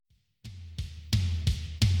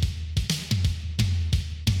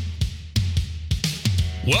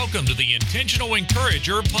Welcome to the Intentional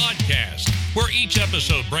Encourager podcast, where each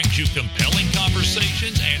episode brings you compelling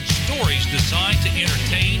conversations and stories designed to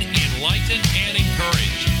entertain, enlighten, and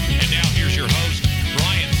encourage. And now here's your host,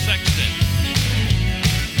 Brian Sexton.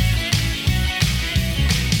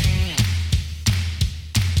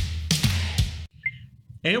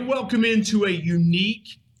 And welcome into a unique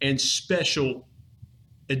and special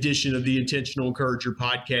edition of the Intentional Encourager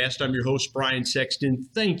podcast. I'm your host, Brian Sexton.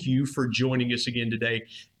 Thank you for joining us again today.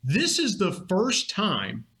 This is the first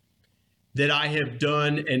time that I have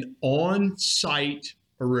done an on-site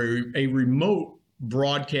or a remote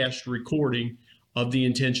broadcast recording of the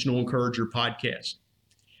Intentional Encourager podcast.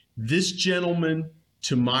 This gentleman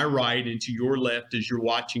to my right and to your left as you're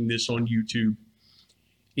watching this on YouTube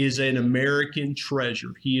is an American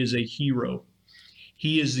treasure. He is a hero.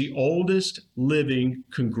 He is the oldest living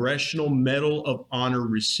Congressional Medal of Honor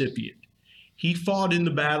recipient. He fought in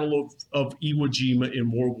the Battle of Iwo Jima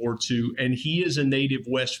in World War II, and he is a native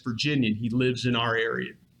West Virginian. He lives in our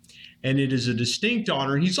area. And it is a distinct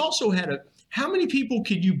honor. He's also had how many people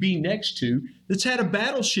could you be next to that's had a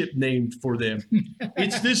battleship named for them?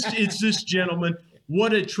 It's this gentleman.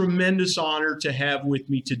 What a tremendous honor to have with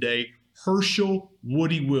me today, Hershel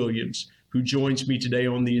Woody Williams, who joins me today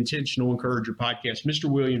on the Intentional Encourager podcast. Mr.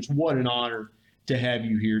 Williams, what an honor to have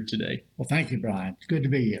you here today. Well, thank you, Brian. It's good to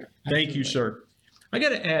be here. Thank you, sir. I got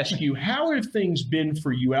to ask you, how have things been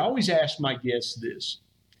for you? I always ask my guests this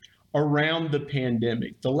around the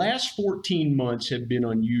pandemic. The last 14 months have been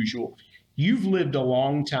unusual. You've lived a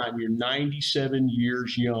long time. You're 97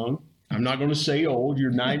 years young. I'm not going to say old.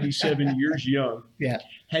 You're 97 years young. Yeah.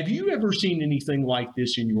 Have you ever seen anything like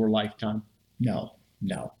this in your lifetime? No.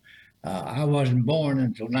 I wasn't born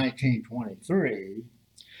until 1923,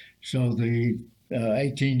 so the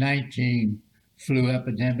 1819 flu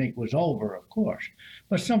epidemic was over, of course.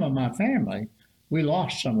 But some of my family, we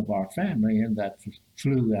lost some of our family in that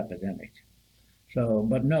flu epidemic. So,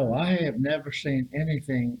 but no, I have never seen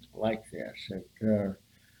anything like this.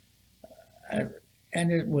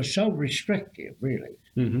 And it was so restrictive, really,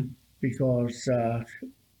 because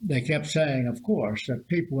they kept saying, of course, that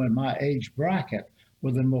people in my age bracket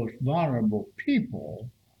were the most vulnerable people,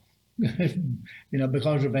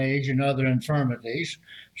 because of age and other infirmities.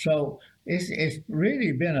 So it's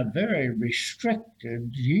really been a very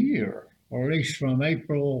restricted year, or at least from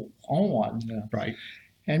April on. Right.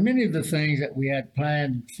 And many of the things that we had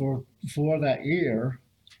planned for that year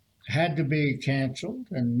had to be canceled,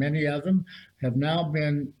 and many of them have now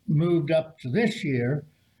been moved up to this year.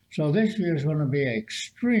 So this year is going to be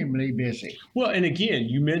extremely busy. Well, and again,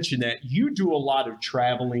 you mentioned that you do a lot of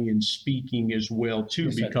traveling and speaking as well, too,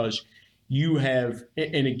 yes, because you have,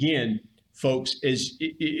 and again, folks,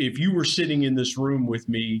 if you were sitting in this room with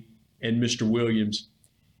me and Mr. Williams,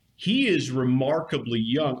 he is remarkably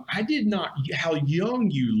young. I did not, how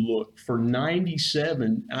young you look for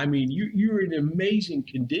 97. I mean, you're in amazing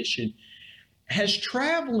condition. Has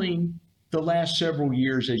traveling the last several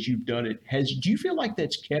years as you've done it, do you feel like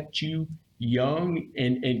that's kept you young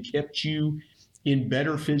and kept you in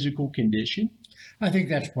better physical condition? I think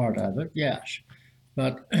that's part of it, yes.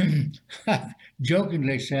 But I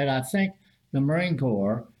jokingly said, I think the Marine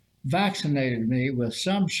Corps vaccinated me with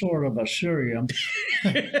some sort of a serum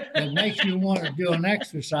that makes you want to do an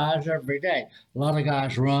exercise every day. A lot of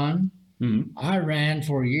guys run. Mm-hmm. I ran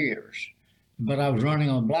for years, but I was running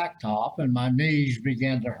on blacktop and my knees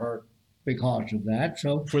began to hurt because of that.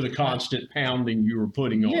 So for the constant pounding you were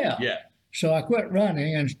putting on. Yeah. So I quit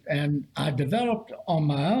running and I developed on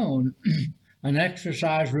my own an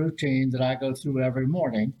exercise routine that I go through every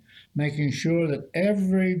morning, making sure that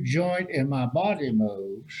every joint in my body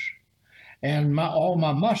moves and all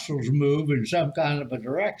my muscles move in some kind of a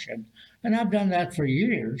direction. And I've done that for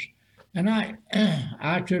years. And I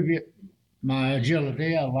attribute my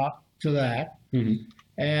agility a lot to that. Mm-hmm.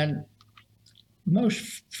 And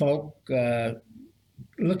most folk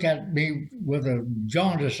look at me with a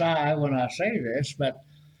jaundiced eye when I say this, but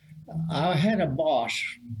I had a boss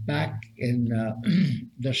back in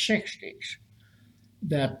the 60s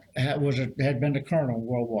that had been a colonel in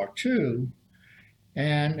World War II,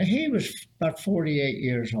 and he was about 48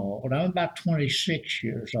 years old. I'm about 26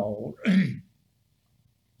 years old.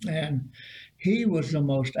 And he was the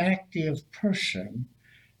most active person.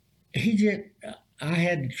 I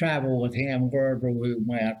had to travel with him wherever we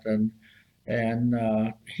went, and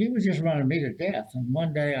he was just running me to death. And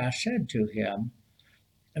one day I said to him,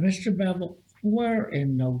 Mr. Bevel, where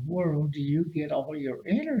in the world do you get all your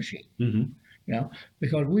energy? Mm-hmm.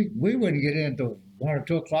 Because we wouldn't get into 1 or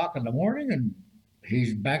 2 o'clock in the morning, and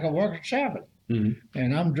he's back at work at 7. Mm-hmm.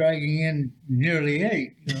 And I'm dragging in nearly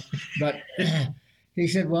 8. But He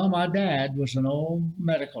said, well, my dad was an old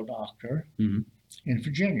medical doctor Mhm. in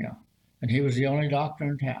Virginia, and he was the only doctor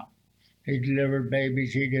in town. He delivered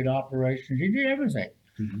babies, he did operations, he did everything.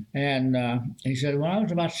 Mhm. And he said, when I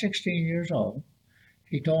was about 16 years old,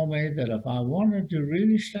 he told me that if I wanted to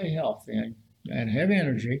really stay healthy and have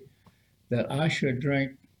energy, that I should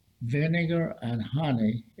drink vinegar and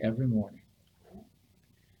honey every morning.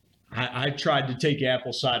 I tried to take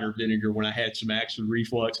apple cider vinegar when I had some acid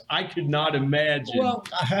reflux. I could not imagine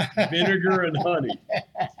vinegar and honey.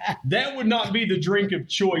 That would not be the drink of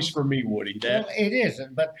choice for me, Woody. Well, it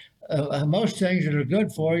isn't, but most things that are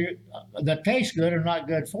good for you, that taste good, are not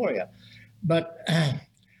good for you. But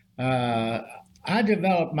I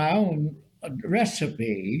developed my own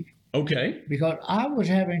recipe. Okay. Because I was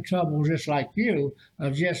having trouble, just like you,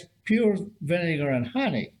 of just pure vinegar and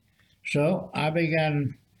honey. So I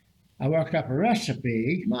worked up a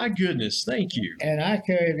recipe. My goodness, thank you. And I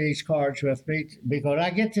carry these cards with me because I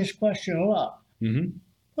get this question a lot. Mm-hmm.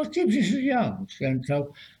 What keeps you so young? And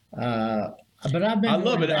so, but I've been. I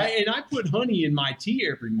love it. I put honey in my tea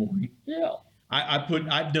every morning. Yeah.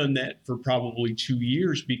 I've done that for probably 2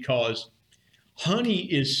 years because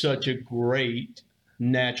honey is such a great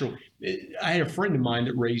natural. I had a friend of mine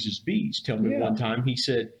that raises bees tell me one time, he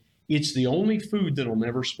said, it's the only food that'll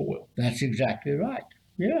never spoil. That's exactly right.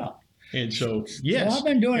 Yeah. And so, yes, well, I've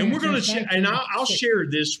been doing and it we're going to, and I'll share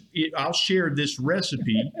this. I'll share this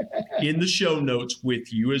recipe in the show notes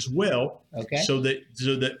with you as well. Okay. So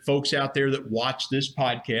that folks out there that watch this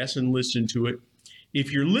podcast and listen to it,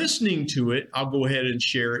 if you're listening to it, I'll go ahead and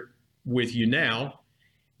share it with you now.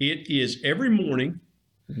 It is every morning,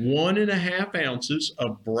 1.5 ounces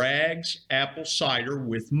of Bragg's apple cider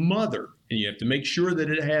with mother, and you have to make sure that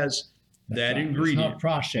it has that ingredient. It's not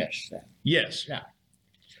processed then. Yes. Yeah.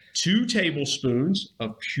 2 tablespoons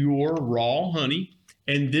of pure raw honey.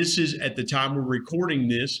 And this is, at the time we're recording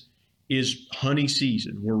this, is honey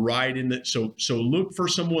season. We're right in that. So look for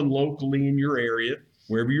someone locally in your area,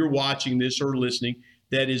 wherever you're watching this or listening,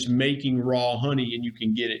 that is making raw honey, and you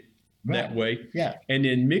can get it that way. Yeah. And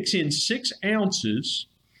then mix in 6 ounces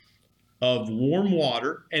of warm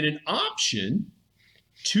water, and an option,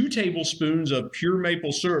 2 tablespoons of pure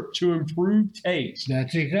maple syrup to improve taste.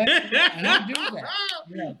 That's exactly. And I do that.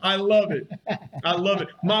 Yeah. I love it. I love it.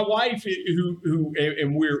 My wife, who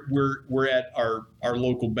and we're at our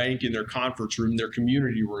local bank in their conference room, their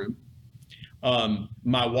community room.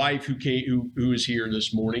 My wife, who is here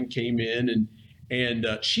this morning, came in and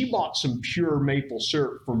she bought some pure maple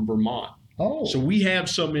syrup from Vermont. Oh. So we have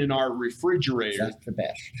some in our refrigerator. That's the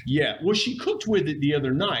best. Yeah. Well, she cooked with it the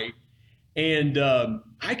other night, and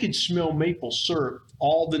I could smell maple syrup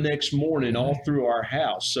all the next morning, all through our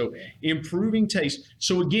house. So improving taste.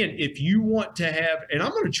 So again, if you want to have, and I'm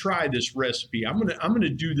going to try this recipe. I'm going to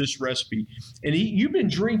do this recipe. And you've been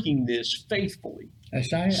drinking this faithfully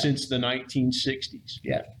since the 1960s.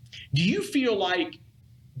 Yeah. Do you feel like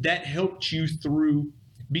that helped you through?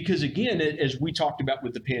 Because again, as we talked about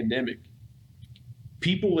with the pandemic,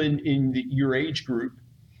 people in your age group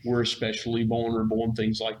were especially vulnerable and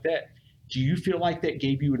things like that. Do you feel like that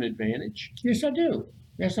gave you an advantage? Yes, I do.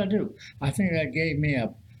 Yes, I do. I think that gave me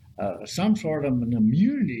some sort of an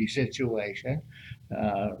immunity situation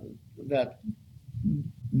that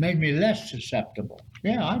made me less susceptible.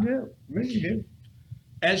 Yeah, I do. Really do.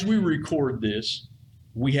 As we record this,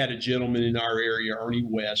 we had a gentleman in our area, Ernie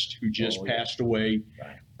West, who just passed away.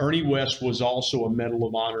 Right. Ernie West was also a Medal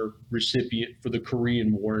of Honor recipient for the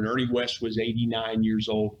Korean War, and Ernie West was 89 years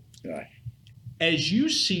old. Right. As you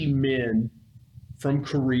see men from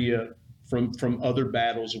Korea, from other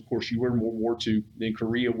battles, of course, you were in World War II, then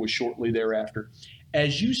Korea was shortly thereafter.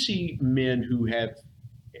 As you see men who have,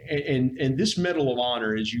 and this Medal of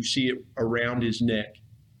Honor, as you see it around his neck,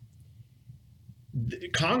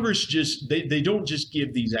 Congress they don't just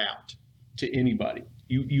give these out to anybody.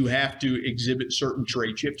 You have to exhibit certain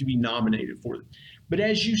traits. You have to be nominated for them. But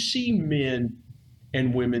as you see men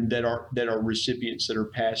and women that are recipients that are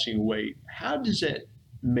passing away, how does that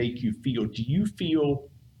make you feel? Do you feel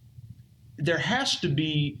there has to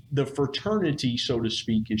be the fraternity, so to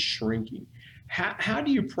speak, is shrinking? How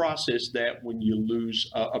do you process that when you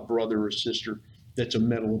lose a brother or sister that's a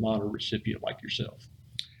Medal of Honor recipient like yourself?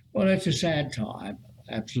 Well, it's a sad time.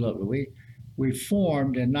 Absolutely. We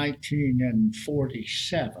formed in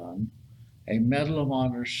 1947 a Medal of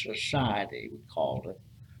Honor Society, we called it.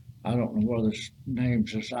 I don't know where this name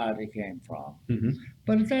society came from. Mm-hmm.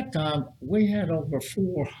 But at that time, we had over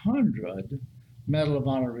 400 Medal of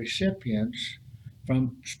Honor recipients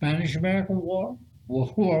from Spanish-American War,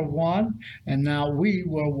 World War I, and now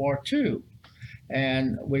World War II.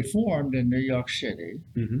 And we formed in New York City.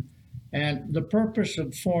 Mm-hmm. And the purpose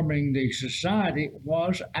of forming the society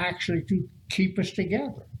was actually to keep us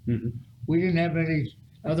together. Mm-hmm. We didn't have any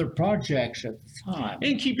other projects at the time.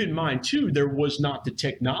 And keep in mind, too, there was not the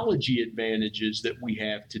technology advantages that we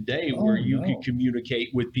have today where you could communicate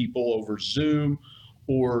with people over Zoom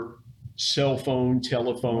or cell phone,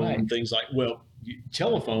 telephone, things like,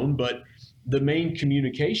 telephone, but the main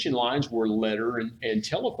communication lines were letter and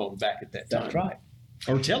telephone back at that time. That's right.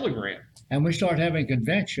 Or telegram. And we started having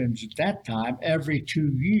conventions at that time every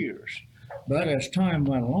 2 years. But as time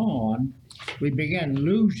went on, we began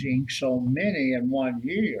losing so many in 1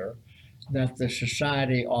 year that the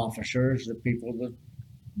society officers, the people that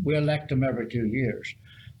we elect them every 2 years,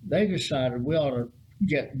 they decided we ought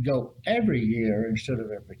to go every year instead of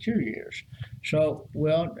every 2 years. So,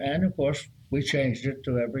 and of course, we changed it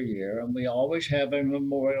to every year, and we always have a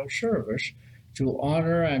memorial service to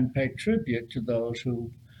honor and pay tribute to those who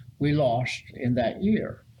we lost in that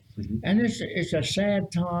year. Mm-hmm. And it's a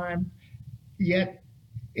sad time, yet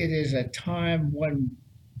it is a time when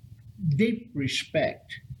deep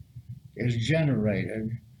respect is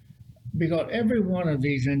generated, because every one of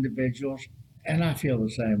these individuals, and I feel the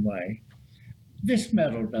same way, this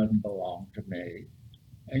medal doesn't belong to me.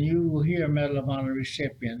 And you will hear Medal of Honor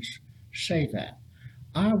recipients say that.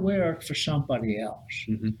 I wear it for somebody else.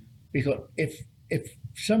 Mm-hmm. Because if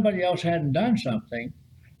somebody else hadn't done something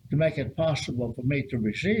to make it possible for me to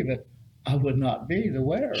receive it, I would not be the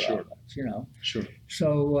wearer of it, Sure.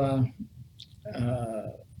 So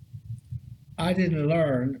I didn't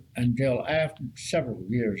learn until several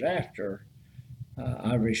years after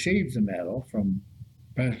I received the medal from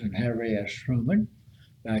President Harry S. Truman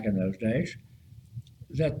back in those days,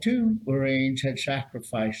 that 2 Marines had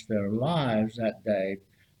sacrificed their lives that day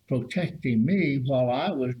protecting me while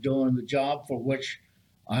I was doing the job for which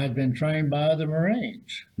I had been trained by other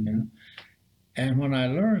Marines. Mm-hmm. And when I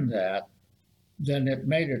learned that, then it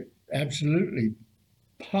made it absolutely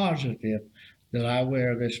positive that I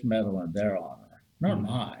wear this medal in their honor, not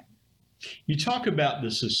mine. You talk about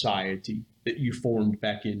the society that you formed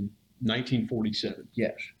back in 1947.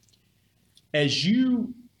 Yes. As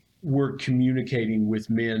you were communicating with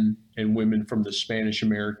men and women from the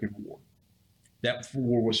Spanish-American War, that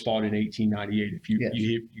war was fought in 1898, if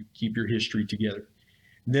you keep your history together.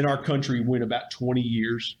 Then our country went about 20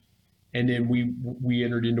 years, and then we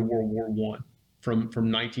entered into World War I from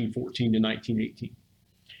 1914 to 1918.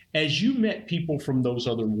 As you met people from those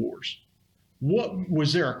other wars,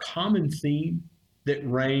 was there a common theme that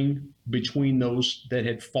rang between those that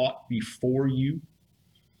had fought before you?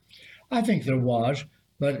 I think there was,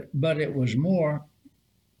 but it was more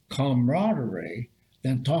camaraderie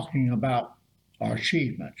than talking about our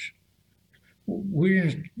achievements. We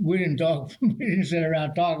didn't talk. We didn't sit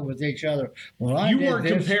around talking with each other. Well, you weren't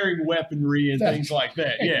comparing weaponry and things like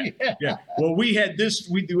that. Yeah. Well, we had this.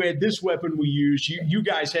 We had this weapon we used. You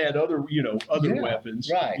guys had other weapons.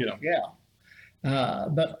 Right. Yeah.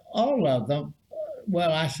 But all of them.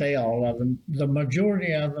 Well, I say all of them. The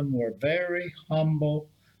majority of them were very humble,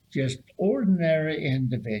 just ordinary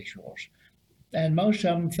individuals, and most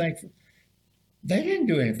of them think they didn't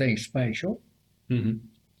do anything special. Mm-hmm.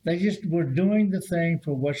 They just were doing the thing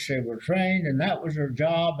for which they were trained, and that was their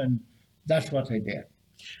job, and that's what they did.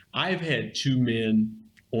 I've had 2 men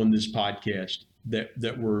on this podcast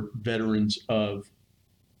that were veterans of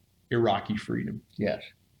Iraqi freedom. Yes.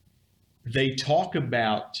 They talk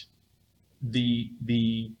about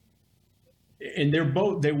and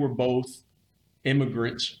they were both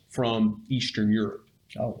immigrants from Eastern Europe.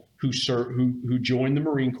 Oh. Who joined the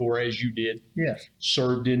Marine Corps, as you did. Yes.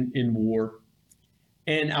 Served in war.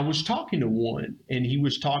 And I was talking to one, and he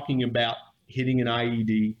was talking about hitting an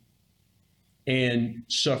IED and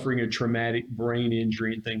suffering a traumatic brain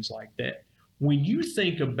injury and things like that. When you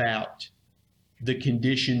think about the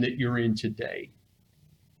condition that you're in today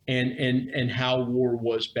and how war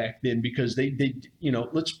was back then, because they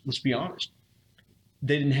let's be honest,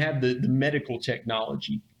 they didn't have the medical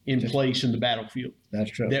technology in place in the battlefield. That's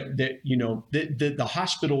true. The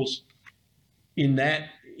hospitals in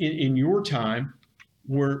your time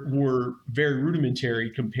were very rudimentary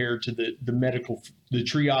compared to the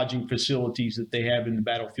triaging facilities that they have in the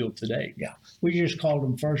battlefield today. Yeah, we just called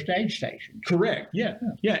them first aid stations. Correct. Yeah.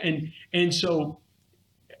 And so,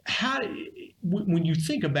 when you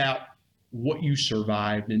think about what you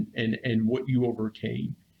survived and what you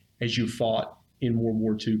overcame as you fought in World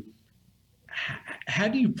War II, how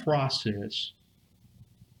do you process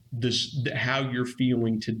this? How you're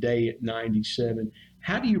feeling today at 97?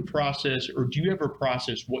 How do you process, or do you ever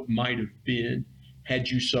process what might have been had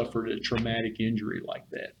you suffered a traumatic injury like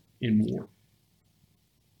that in war?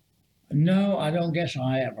 No, I don't guess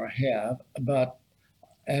I ever have. But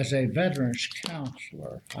as a veterans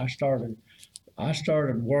counselor, I started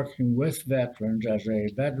working with veterans as a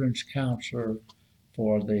veterans counselor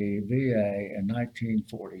for the VA in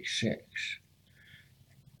 1946.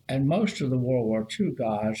 And most of the World War II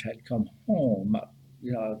guys had come home.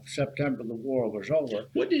 September the war was over.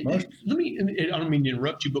 Let me, I don't mean to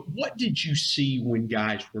interrupt you, but what did you see when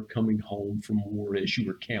guys were coming home from war as you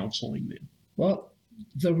were counseling them? Well,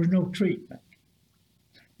 there was no treatment.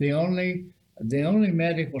 The only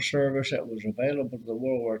medical service that was available to the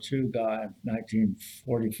World War II guy in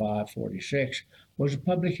 1945, 46 was a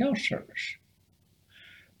public health service.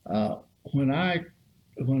 When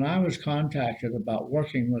I was contacted about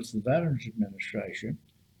working with the Veterans Administration,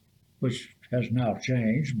 which has now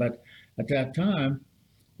changed, but at that time,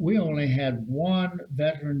 we only had one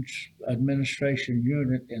Veterans Administration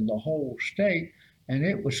unit in the whole state, and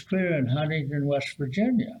it was clear in Huntington, West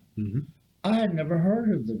Virginia. Mm-hmm. I had never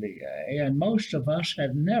heard of the VA, and most of us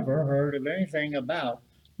had never heard of anything about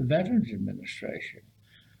the Veterans Administration.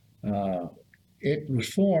 It was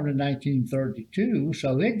formed in 1932,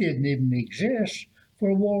 so it didn't even exist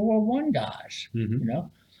for World War I guys, Mm-hmm.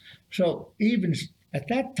 So even at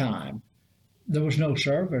that time, there was no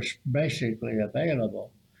service basically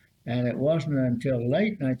available. And it wasn't until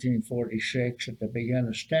late 1946 that they began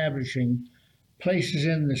establishing places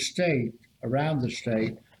in the state, around the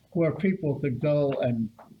state, where people could go and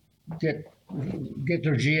get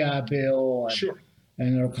their GI Bill and, Sure.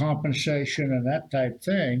 and their compensation and that type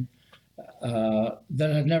thing that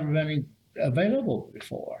had never been available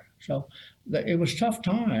before. So it was tough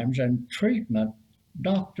times, and treatment,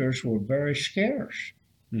 doctors were very scarce.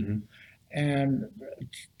 Mm-hmm. And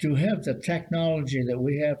to have the technology that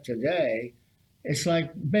we have today, it's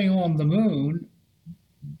like being on the moon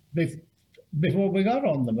before we got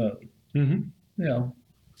on the moon. Mm-hmm.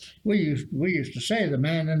 We used to say the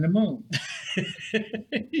man in the moon.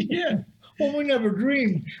 Yeah. Well, we never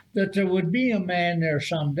dreamed that there would be a man there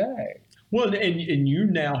someday. Well, and you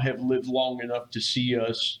now have lived long enough to see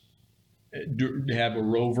us have a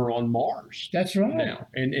rover on Mars. That's right. Now,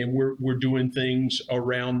 and we're doing things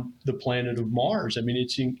around the planet of Mars. I mean,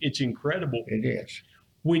 it's incredible. It is.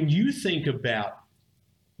 When you think about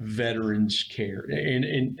veterans care,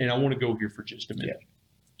 and I want to go here for just a minute.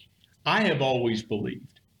 Yeah. I have always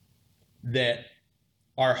believed that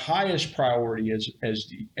our highest priority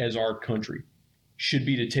as our country should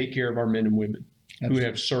be to take care of our men and women who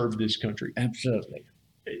have served this country. Absolutely.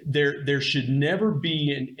 There should never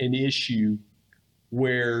be an issue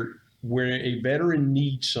where a veteran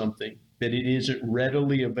needs something that it isn't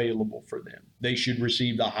readily available for them. They should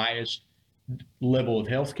receive the highest level of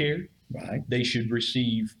health care. Right. They should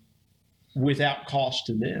receive without cost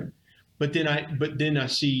to them. But then I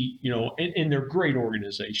see, and they're great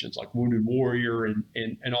organizations like Wounded Warrior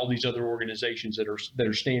and all these other organizations that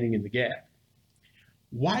are standing in the gap.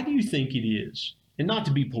 Why do you think it is, and not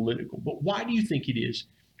to be political, but why do you think it is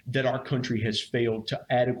that our country has failed to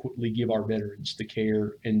adequately give our veterans the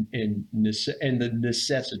care and the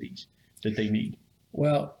necessities that they need?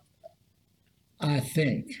 Well, I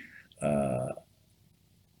think,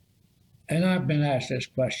 and I've been asked this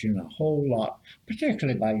question a whole lot,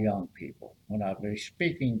 particularly by young people when I've been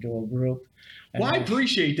speaking to a group. Well, I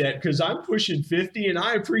appreciate that, because I'm pushing 50, and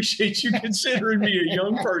I appreciate you considering me a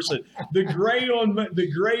young person. The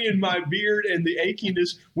gray in my beard and the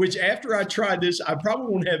achiness, which after I try this, I probably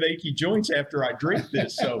won't have achy joints after I drink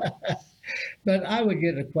this. So, but I would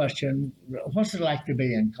get a question: what's it like to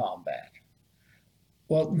be in combat?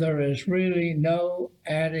 Well, there is really no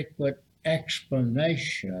adequate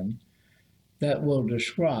explanation that will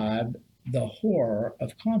describe the horror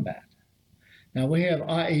of combat. Now, we have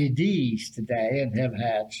IEDs today and have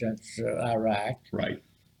had since Iraq. Right.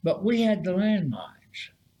 But we had the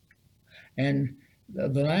landmines. And the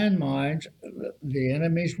landmines, the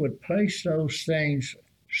enemies would place those things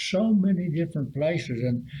so many different places.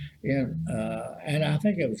 And I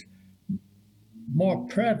think it was more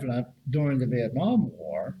prevalent during the Vietnam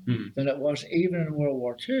War than it was even in World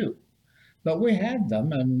War II. But we had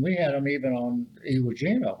them, and we had them even on Iwo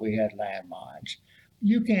Jima. We had landmines.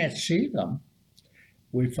 You can't see them.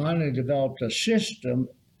 We finally developed a system,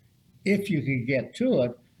 if you could get to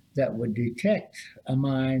it, that would detect a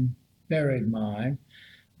mine, buried mine.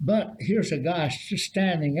 But here's a guy just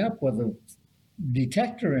standing up with a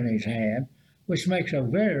detector in his hand, which makes a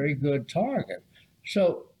very good target.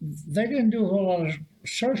 So they didn't do a whole lot of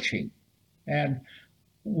searching. And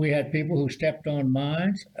we had people who stepped on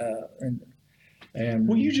mines.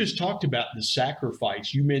 Well, you just talked about the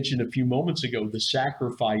sacrifice. You mentioned a few moments ago the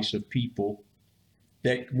sacrifice of people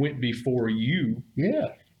that went before you. Yeah.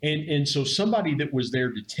 And so somebody that was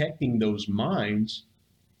there detecting those mines,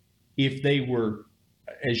 if they were,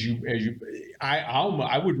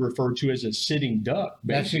 I would refer to as a sitting duck.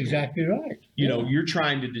 Basically. That's exactly right. You know, you're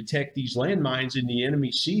trying to detect these landmines, and the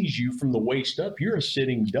enemy sees you from the waist up. You're a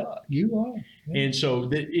sitting duck. You are. Yeah. And so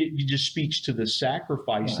that it just speaks to the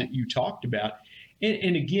sacrifice that you talked about.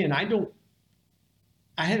 And again,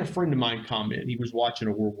 I had a friend of mine comment. He was watching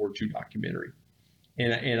a World War II documentary,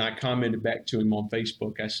 and I commented back to him on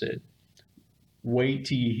Facebook. I said, "Wait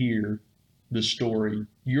till you hear the story,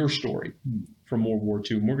 your story from World War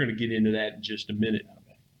II." And we're going to get into that in just a minute.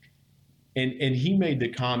 And he made the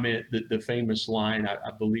comment that the famous line,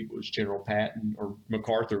 I believe it was General Patton or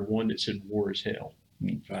MacArthur, one that said, "War is hell."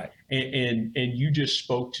 Right. And you just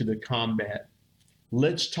spoke to the combat.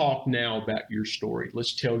 Let's talk now about your story.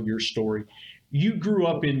 Let's tell your story. You grew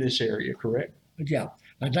up in this area, correct? Yeah,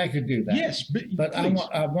 I'd like to do that. Yes, but I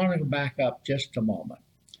want to back up just a moment,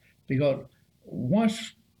 because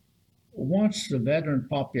once the veteran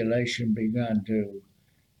population began to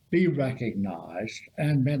be recognized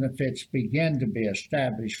and benefits began to be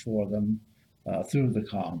established for them through the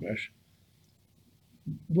Congress,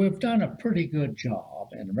 we've done a pretty good job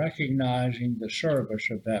in recognizing the service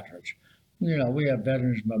of veterans. You know, we have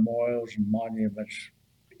veterans memorials and monuments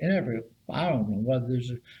in I don't know whether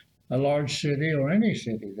there's a large city or any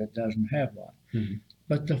city that doesn't have one. Mm-hmm.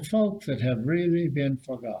 But the folk that have really been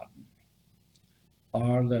forgotten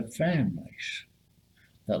are the families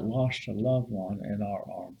that lost a loved one in our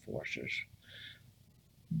armed forces.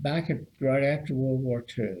 Right after World War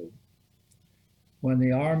II, when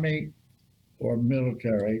the Army or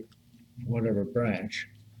military, whatever branch,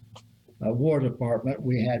 War Department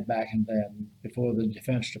we had back then before the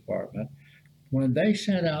Defense Department, when they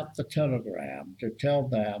sent out the telegram to tell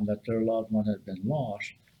them that their loved one had been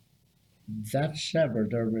lost, that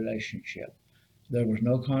severed their relationship. There was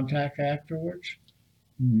no contact afterwards,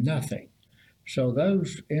 nothing. So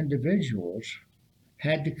those individuals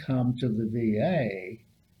had to come to the VA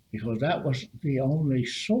because that was the only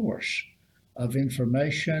source of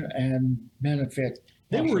information and benefit.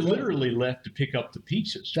 They were literally left to pick up the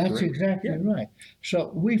pieces. That's correct? exactly right.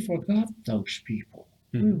 So we forgot those people.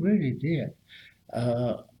 We really did.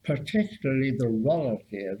 Particularly the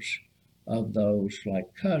relatives of those,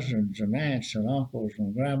 like cousins and aunts and uncles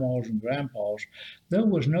and grandmas and grandpas. There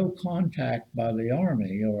was no contact by the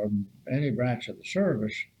Army or any branch of the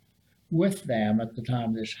service with them at the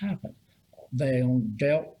time this happened. They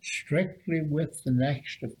dealt strictly with the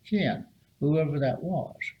next of kin, whoever that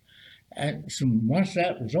was. And so once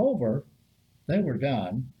that was over, they were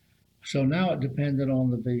done. So now it depended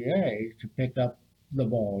on the VA to pick up the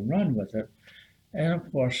ball and run with it. And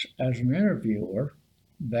of course, as an interviewer,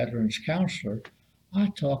 veterans counselor, I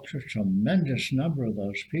talked to a tremendous number of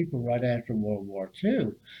those people right after World War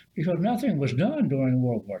II because nothing was done during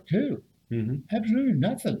World War II. Mm-hmm. Absolutely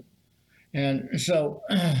nothing. And so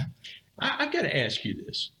I've got to ask you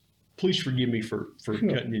this. Please forgive me for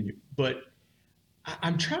cutting in you, but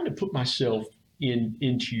I'm trying to put myself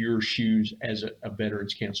into your shoes as a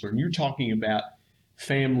veterans counselor. And you're talking about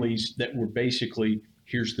families that were basically,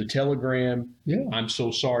 here's the telegram. Yeah. I'm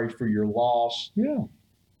so sorry for your loss. Yeah.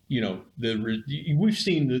 You know, we've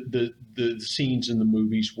seen the scenes in the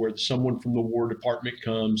movies where someone from the War Department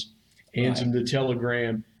comes, hands them the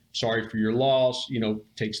telegram, sorry for your loss, you know,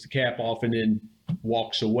 takes the cap off and then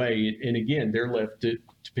walks away. And again, they're left to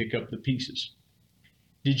pick up the pieces.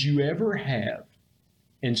 Did you ever have,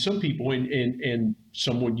 and some people, and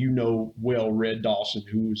someone you know well, Red Dawson,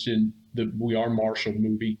 who was in the We Are Marshall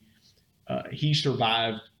movie, he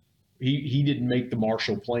survived. He didn't make the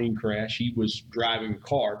Marshall plane crash. He was driving a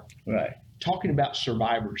car. Right. Talking about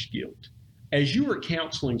survivor's guilt. As you were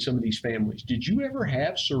counseling some of these families, did you ever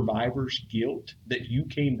have survivor's guilt that you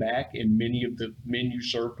came back and many of the men you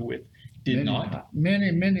served with did not?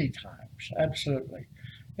 Many times, absolutely.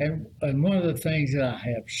 And one of the things that I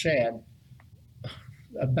have said,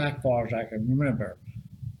 back far as I can remember,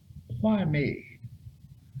 why me?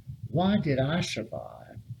 Why did I survive?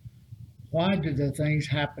 Why did the things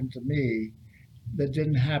happen to me that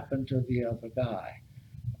didn't happen to the other guy?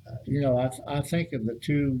 You know, I think of the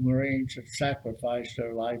two Marines that sacrificed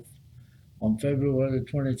their life on February the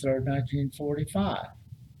 23rd, 1945.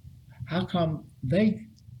 How come they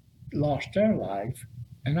lost their life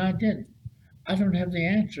and I didn't? I don't have the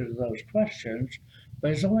answer to those questions,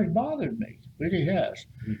 but it's always bothered me, really has.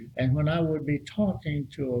 Mm-hmm. And when I would be talking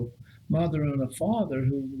to a mother and a father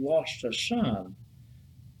who lost a son,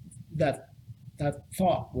 that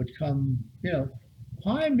thought would come, you know,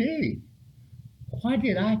 why me? Why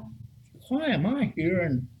am I here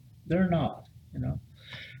and they're not, you know?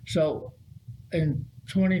 So in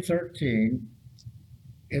 2013,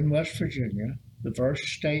 in West Virginia, the first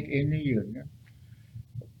state in the Union,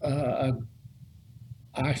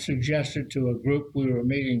 I suggested to a group we were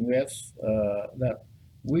meeting with that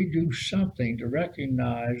we do something to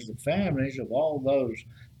recognize the families of all those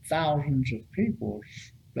thousands of people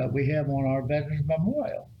that we have on our Veterans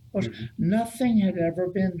Memorial. Because nothing had ever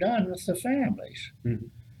been done with the families.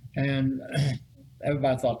 And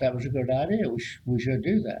everybody thought that was a good idea. We should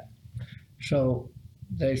do that. So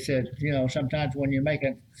they said, you know, sometimes when you make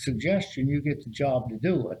a suggestion, you get the job to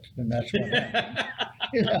do it. And that's what happened.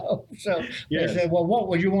 You know, so they said, well, what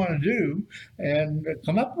would you want to do? And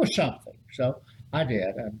come up with something. So I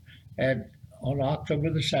did. And on October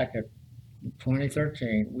the 2nd,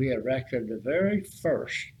 2013, we erected the very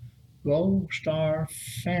first Gold Star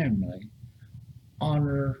Family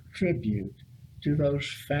Honor Tribute to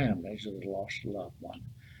those families that had lost a loved one.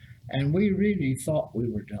 And we really thought we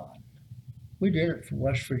were done. We did it for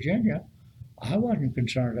West Virginia. I wasn't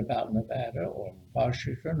concerned about Nevada or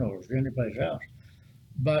Washington or anyplace else.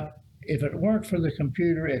 But if it weren't for the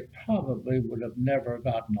computer, it probably would have never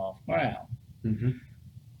gotten off ground.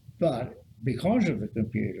 But because of the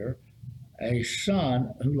computer, a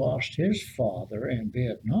son who lost his father in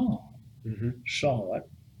Vietnam saw it,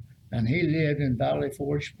 and he lived in Valley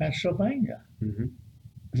Forge, Pennsylvania,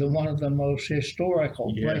 one of the most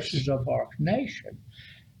historical places of our nation.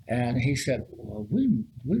 And he said, well,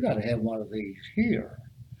 we got to have one of these here.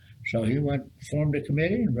 So he formed a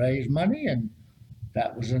committee and raised money, and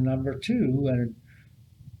that was the number 2. And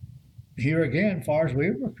here again, as far as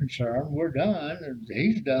we were concerned, we're done, and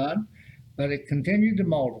he's done, but it continued to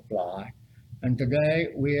multiply. And today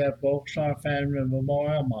we have Gold Star Family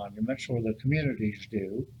Memorial Monuments, or the communities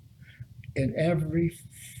do, in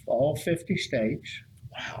all 50 states.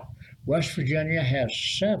 Wow. West Virginia has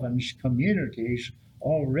 7 communities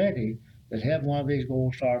already that have one of these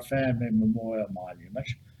Gold Star Family Memorial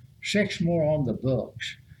Monuments, 6 more on the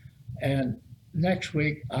books. And next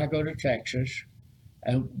week I go to Texas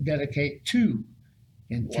and dedicate 2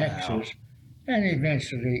 in Texas, and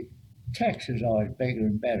eventually Texas is always bigger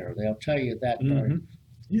and better. They'll tell you that.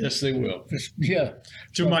 Yes, they will. Yeah.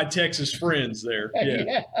 To my Texas friends there.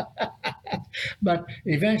 Yeah. But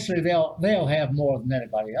eventually they'll have more than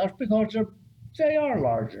anybody else because they are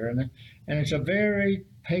larger, and it's a very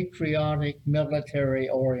patriotic,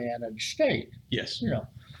 military-oriented state. Yes. You know,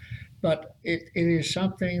 but it is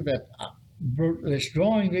something that's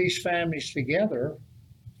drawing these families together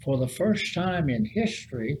for the first time in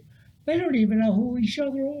history. They don't even know who each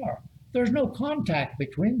other are. There's no contact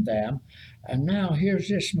between them. And now here's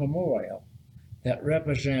this memorial that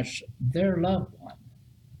represents their loved one.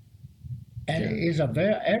 And it is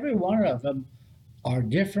every one of them are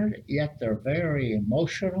different, yet they're very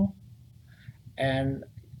emotional. And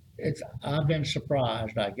I've been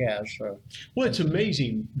surprised, I guess. Well, it's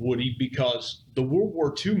amazing, Woody, because the World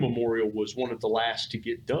War II memorial was one of the last to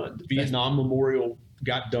get done. The Vietnam memorial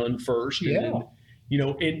got done first. And then, you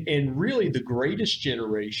know, and really the greatest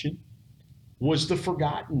generation was the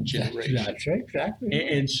forgotten generation. That's exactly.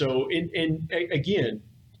 And so, and again,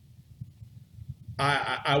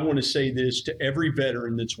 I want to say this to every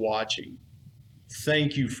veteran that's watching.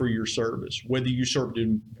 Thank you for your service. Whether you served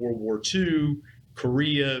in World War II,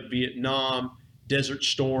 Korea, Vietnam, Desert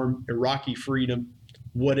Storm, Iraqi freedom,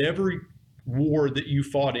 whatever war that you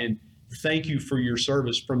fought in, thank you for your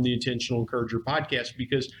service from the Intentional Encourager podcast,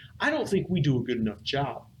 because I don't think we do a good enough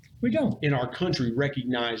job. We don't. In our country,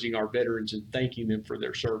 recognizing our veterans and thanking them for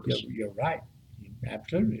their service. You're right. You're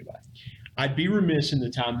absolutely right. I'd be remiss in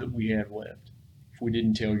the time that we have left if we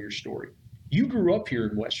didn't tell your story. You grew up here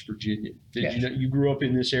in West Virginia. Did you know you grew up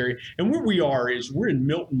in this area? And where we are is we're in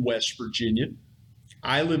Milton, West Virginia.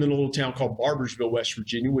 I live in a little town called Barbersville, West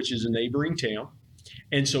Virginia, which is a neighboring town.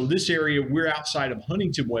 And so this area, we're outside of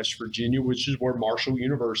Huntington, West Virginia, which is where Marshall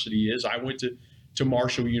University is. I went to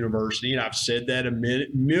Marshall University, and I've said that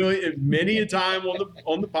many a time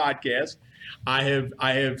on the podcast. I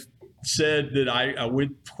have said that I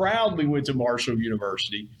proudly went to Marshall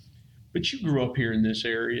University. But you grew up here in this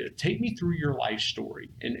area. Take me through your life story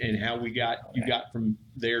and how you got from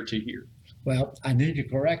there to here. Well, I need to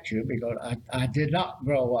correct you because I did not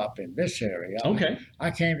grow up in this area. Okay.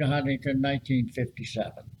 I came to Huntington in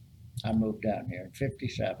 1957. I moved down here in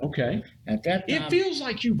 57. Okay. At that time, it feels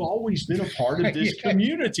like you've always been a part of this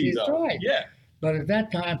community, that's though. Right. Yeah. But at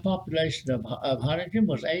that time, population of Huntington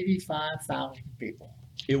was 85,000 people.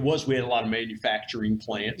 It was. We had a lot of manufacturing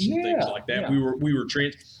plants and things like that. Yeah. We were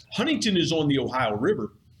Huntington is on the Ohio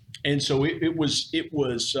River, and so it was.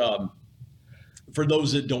 For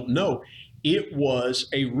those that don't know, it was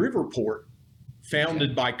a river port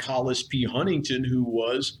founded by Collis P. Huntington, who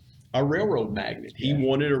was a railroad magnate. He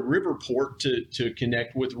wanted a river port to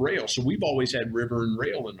connect with rail. So we've always had river and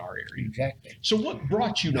rail in our area. Exactly. So what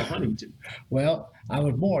brought you to Huntington? Well,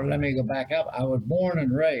 let me go back up. I was born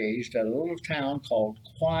and raised at a little town called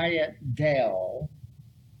Quiet Dell,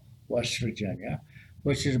 West Virginia,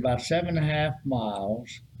 which is about 7.5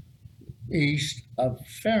 miles east of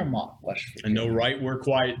Fairmont, West Virginia. I know right where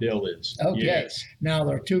Quiet Dell is. Okay. Yes. Now,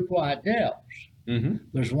 there are 2 Quiet Dells. Mm-hmm.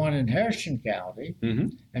 There's one in Hershel County,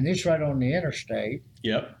 and it's right on the interstate.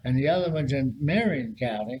 Yep. And the other one's in Marion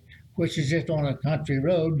County, which is just on a country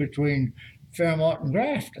road between Fairmont and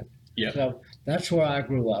Grafton. Yep. So that's where I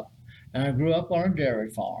grew up. And I grew up on a dairy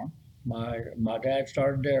farm. My dad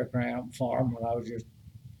started a dairy farm when I was just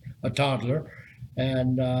a toddler.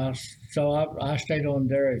 And so I stayed on a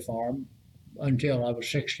dairy farm until I was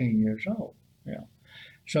 16 years old. Yeah.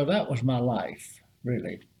 So that was my life,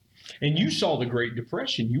 really. And you saw the Great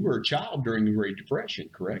Depression. You were a child during the Great Depression,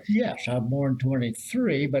 correct? Yes, I was born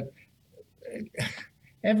 23, but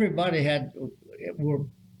everybody were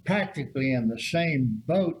practically in the same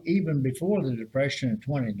boat even before the Depression in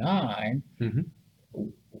 29. Mm-hmm.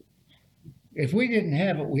 If we didn't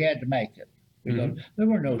have it, we had to make it. Because there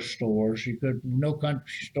were no stores. No country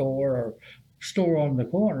store or store on the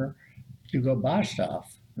corner to go buy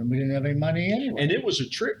stuff. And we didn't have any money anyway. And it was a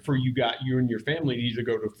trip for you and your family to either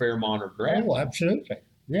go to Fairmont or Grafton. Oh, absolutely.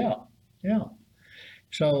 Yeah.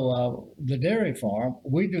 So the dairy farm,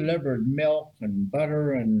 we delivered milk and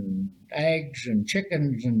butter and eggs and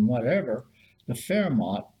chickens and whatever to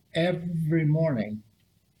Fairmont every morning,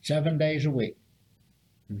 7 days a week.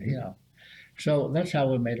 Mm-hmm. So that's how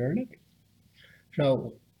we made our living.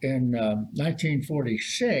 So in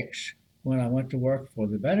 1946, when I went to work for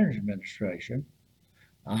the Veterans Administration,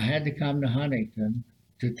 I had to come to Huntington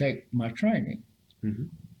to take my training. Mm-hmm.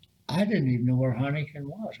 I didn't even know where Huntington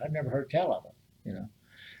was. I'd never heard tell of it,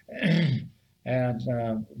 And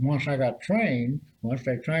once I got trained, once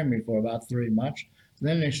they trained me for about 3 months,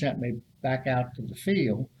 then they sent me back out to the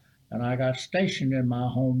field, and I got stationed in my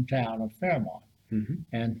hometown of Fairmont,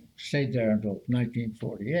 and stayed there until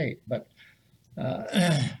 1948. But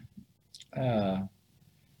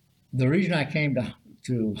the reason I came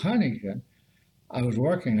to Huntington, I was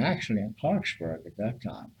working actually in Clarksburg at that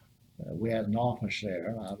time. We had an office there,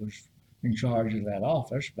 and I was in charge of that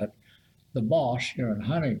office. But the boss here in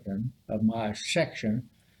Huntington of my section,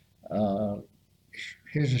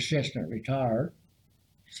 his assistant retired,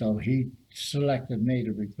 so he selected me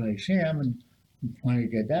to replace him. And when he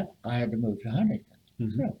did that, I had to move to Huntington.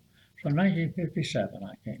 So in 1957,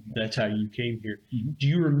 I came here. That's how you came here. Do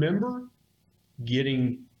you remember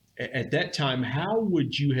getting, at that time, how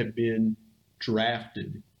would you have been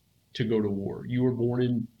drafted to go to war? You were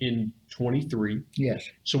born in 23. Yes.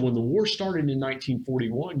 So when the war started in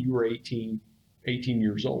 1941, you were 18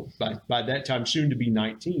 years old. By that time, soon to be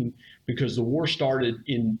 19, because the war started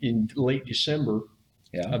in late December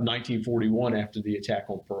of 1941 after the attack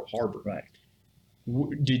on Pearl Harbor. Right.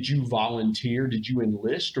 Did you volunteer? Did you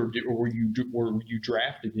enlist, or were you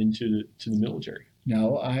drafted into the military?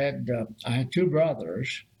 No, I had 2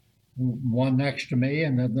 brothers, one next to me,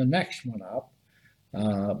 and then the next one up.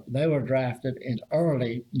 They were drafted in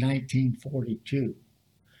early 1942,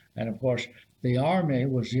 and of course, the Army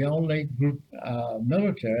was the only group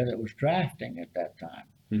military that was drafting at that time.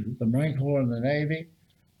 The Marine Corps and the Navy,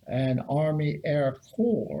 and Army Air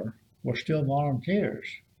Corps were still volunteers.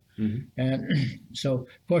 And so,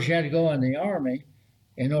 of course, you had to go in the Army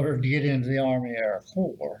in order to get into the Army Air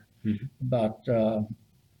Corps. But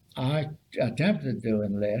I attempted to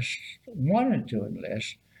wanted to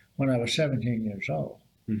enlist when I was 17 years old.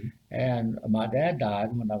 And my dad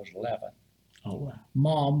died when I was 11. Oh, wow.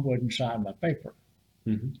 Mom wouldn't sign my paper.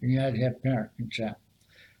 And you had to have parent consent.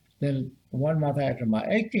 Then 1 month after my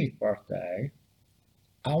 18th birthday,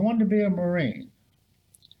 I wanted to be a Marine.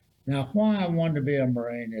 Now, why I wanted to be a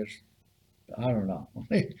Marine is, I don't know.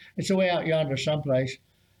 It's way out yonder someplace.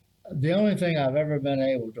 The only thing I've ever been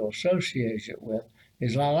able to associate it with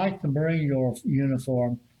is I like the Marine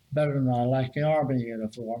uniform better than I like the Army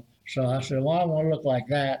uniform. So I said, well, I want to look like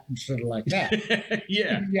that instead of like that.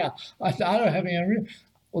 Yeah. I don't have any.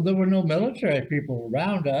 Well, there were no military people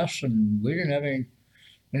around us, and we didn't have any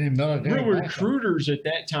military. Real recruiters at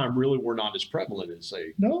that time really were not as prevalent as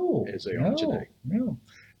they are today. No.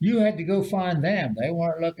 You had to go find them. They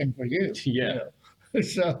weren't looking for you. Yeah.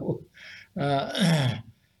 So,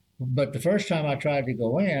 but the first time I tried to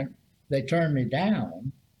go in, they turned me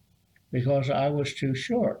down because I was too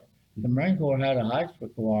short. The Marine Corps had a height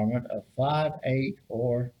requirement of 5'8"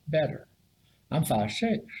 or better. I'm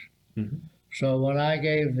 5'6". So when I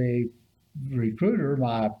gave the recruiter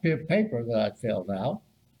my paper that I filled out.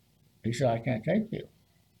 He said, I can't take you.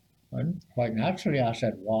 And quite naturally, I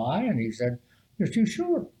said, why? And he said, you're too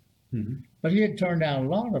short. Mm-hmm. But he had turned down a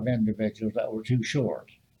lot of individuals that were too short.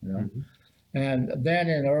 Mm-hmm. And then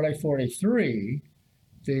in early 43,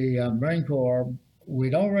 the Marine Corps,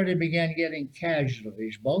 we'd already began getting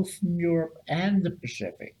casualties, both from Europe and the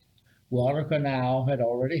Pacific. Guadalcanal had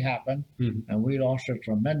already happened, and we lost a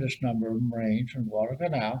tremendous number of Marines in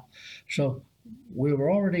Guadalcanal. So we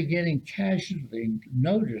were already getting casualty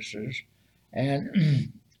notices,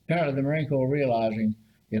 and apparently the Marine Corps realizing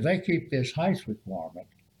if they keep this height requirement,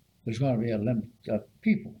 there's going to be a limit of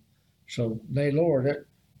people. So they lowered it,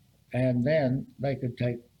 and then they could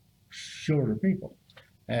take shorter people.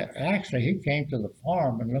 Actually, he came to the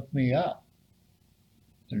farm and looked me up.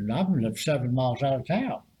 And I lived 7 miles out of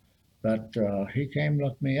town. But he came,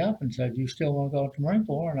 looked me up, and said, you still want to go to the Marine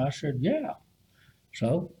Corps? And I said, yeah.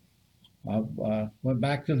 So I went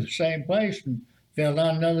back to the same place and filled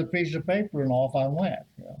out another piece of paper, and off I went.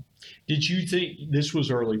 Did you think this was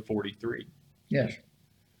early 43? Yes.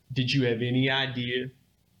 Did you have any idea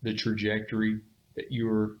the trajectory that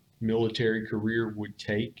your military career would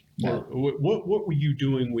take? No. Or what were you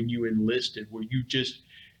doing when you enlisted? Were you just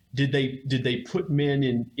did they put men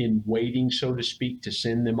in waiting, so to speak, to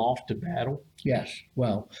send them off to battle? Yes.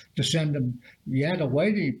 Well, to send them, you had a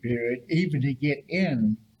waiting period even to get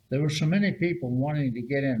in. There were so many people wanting to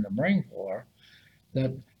get in the Marine Corps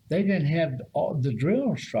that they didn't have all the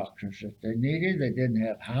drill instructors that they needed. They didn't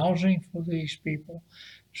have housing for these people.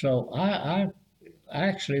 So I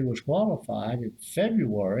actually was qualified in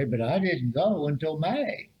February, but I didn't go until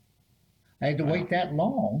May. I had to wait that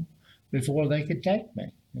long before they could take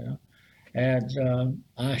me. And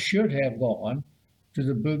I should have gone to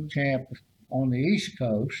the boot camp on the East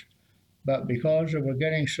Coast, but because they were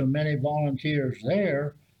getting so many volunteers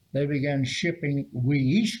there, they began shipping we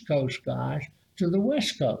East Coast guys to the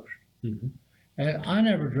West Coast. Mm-hmm. And I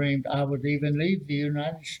never dreamed I would even leave the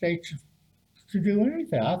United States to do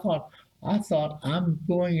anything. I thought I'm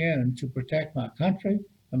going in to protect my country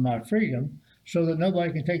and my freedom so that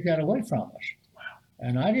nobody can take that away from us. Wow.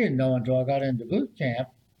 And I didn't know until I got into boot camp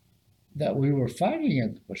that we were fighting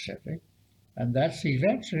in the Pacific, and that's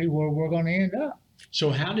eventually where we're going to end up. So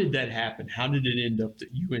how did that happen? How did it end up that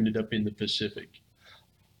you ended up in the Pacific?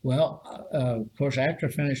 Well, of course, after I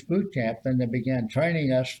finished boot camp, then they began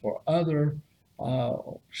training us for other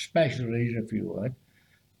specialties, if you would.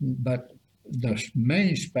 But the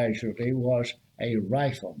main specialty was a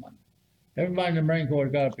rifleman. Everybody in the Marine Corps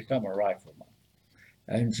got to become a rifleman.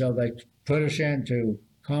 And so they put us into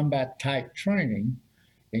combat type training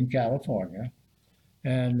in California.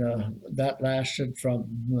 And that lasted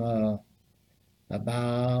from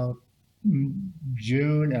about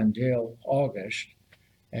June until August.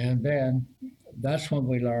 And then that's when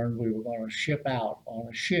we learned we were going to ship out on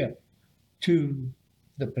a ship to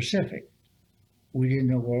the Pacific. We didn't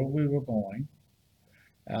know where we were going.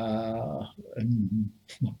 And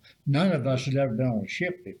none of us had ever been on a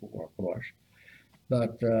ship before, of course.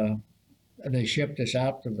 But they shipped us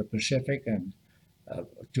out to the Pacific and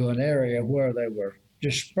to an area where they were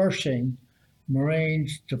dispersing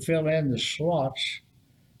Marines to fill in the slots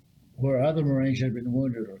where other Marines had been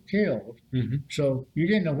wounded or killed. Mm-hmm. So you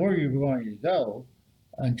didn't know where you were going to go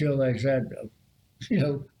until they said,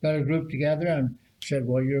 got a group together and said,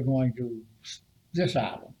 well, you're going to this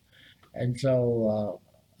island. And so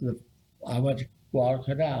I went to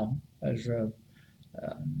Guadalcanal and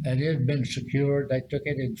it had been secured. They took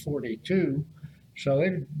it in 42. So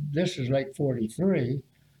this is late 43.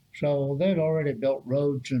 So they'd already built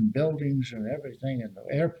roads and buildings and everything and the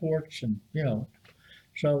airports and,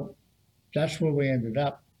 So that's where we ended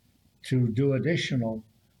up to do additional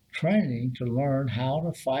training to learn how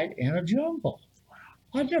to fight in a jungle. Wow.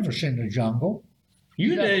 I'd never seen a jungle.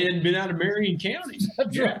 You hadn't been out of Marion County.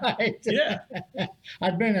 That's right. Yeah.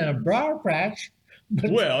 I'd been in a briar patch.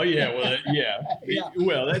 Well, yeah. Yeah.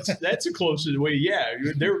 Well, that's the closest way. Yeah.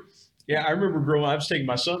 Yeah, I remember growing up. I was taking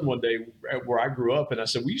my son one day where I grew up, and I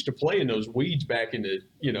said, we used to play in those weeds back in the,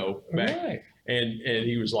 back. Right. And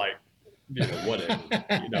he was like, whatever,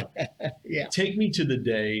 Yeah. Take me to the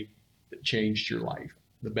day that changed your life,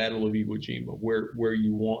 the Battle of Iwo Jima, where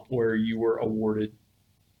you were awarded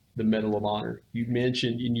the Medal of Honor. You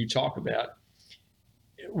mentioned and you talk about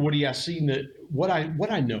what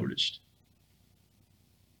I noticed.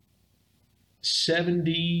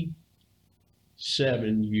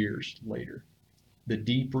 77 years later, the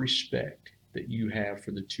deep respect that you have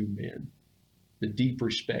for the two men, the deep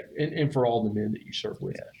respect, and for all the men that you serve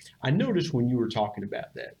with. Yes. I noticed when you were talking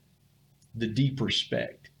about that, the deep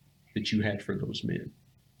respect that you had for those men.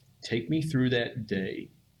 Take me through that day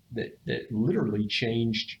that literally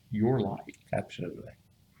changed your life. Absolutely.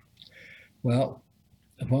 Well,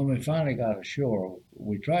 when we finally got ashore,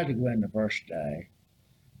 we tried to go in the first day,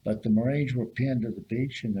 but the Marines were pinned to the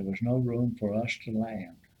beach and there was no room for us to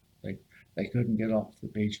land. They couldn't get off the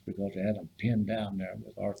beach because they had them pinned down there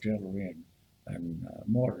with artillery and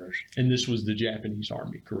mortars. And this was the Japanese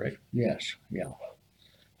Army, correct? Yes, yeah.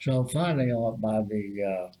 So finally, by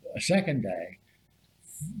the second day,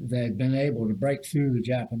 they'd been able to break through the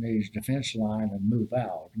Japanese defense line and move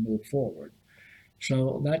forward.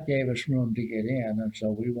 So that gave us room to get in, and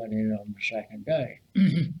so we went in on the second day.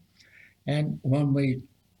 And when we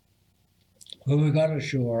got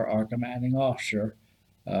ashore, our commanding officer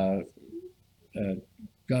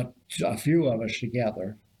got a few of us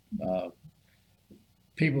together,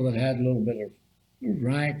 people that had a little bit of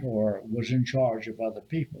rank or was in charge of other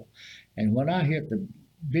people. And when I hit the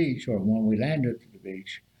beach, or when we landed at the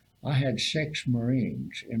beach, I had 6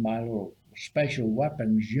 Marines in my little special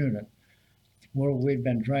weapons unit where we'd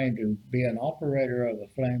been trained to be an operator of a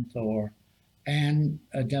flamethrower and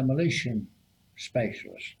a demolition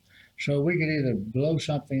specialist. So we could either blow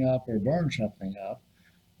something up or burn something up,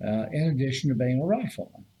 in addition to being a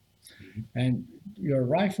rifleman. Mm-hmm. And you're a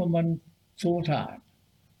rifleman full time.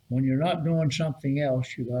 When you're not doing something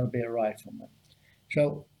else, you got to be a rifleman.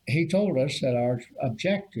 So he told us that our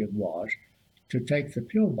objective was to take the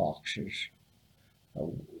pillboxes.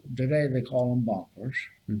 Today they call them bunkers,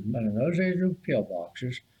 mm-hmm. but in those days they were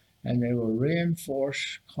pillboxes, and they were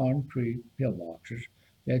reinforced concrete pillboxes.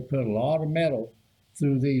 They'd put a lot of metal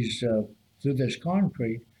through this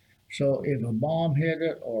concrete, so if a bomb hit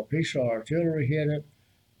it or a piece of artillery hit it,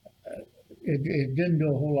 it didn't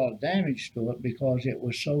do a whole lot of damage to it because it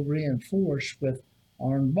was so reinforced with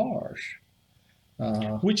iron bars.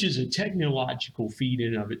 Which is a technological feat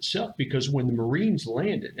in of itself, because when the Marines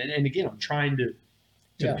landed, and again, I'm trying to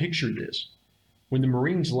picture this, when the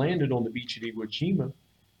Marines landed on the beach at Iwo Jima,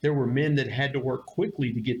 there were men that had to work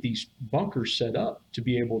quickly to get these bunkers set up to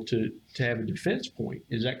be able to have a defense point.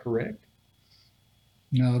 Is that correct?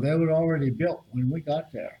 No, they were already built when we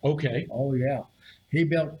got there. Okay. Oh, yeah. He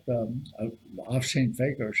built, I've seen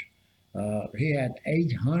figures, he had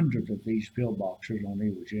 800 of these pillboxes on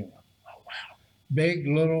Iwo Jima. Oh, wow. Big,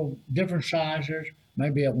 little, different sizes,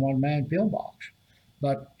 maybe a one-man pillbox.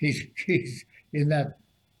 But he's in that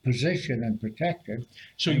position and protected.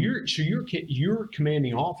 So your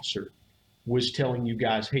commanding officer was telling you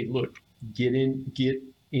guys, hey, look, get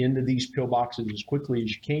into these pillboxes as quickly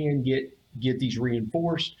as you can, get these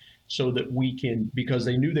reinforced so that we can, because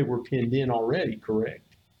they knew they were pinned in already, correct?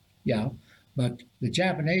 Yeah, but the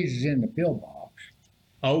Japanese is in the pillbox.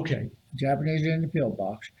 Okay. The Japanese is in the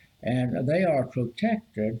pillbox, and they are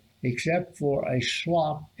protected except for a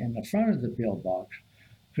slot in the front of the pillbox,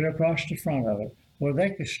 across the front of it, where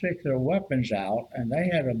they could stick their weapons out, and they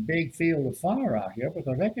had a big field of fire out here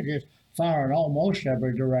because they could just fire in almost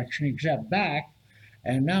every direction except back.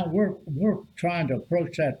 And now we're trying to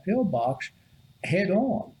approach that pillbox head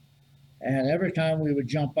on. And every time we would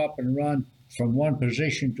jump up and run from one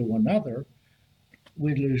position to another,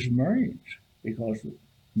 we'd lose the Marines because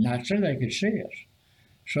naturally they could see us.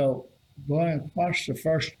 So going across the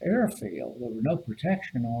first airfield, there was no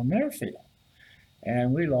protection on the airfield.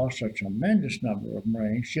 And we lost a tremendous number of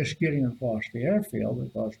Marines just getting across the airfield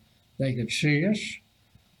because they could see us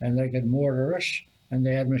and they could mortar us, and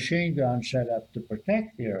they had machine guns set up to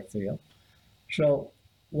protect the airfield. So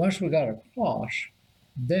once we got across,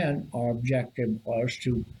 then our objective was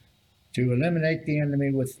to eliminate the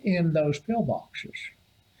enemy within those pillboxes.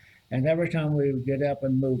 And every time we would get up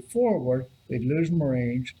and move forward, we'd lose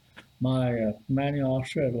Marines. My commanding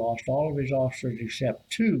officer had lost all of his officers except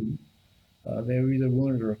 2. They were either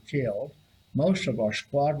wounded or killed. Most of our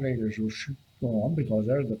squad leaders were gone because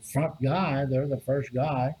they're the front guy, they're the first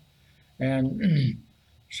guy. And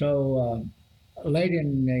so late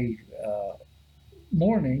in the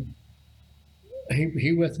morning,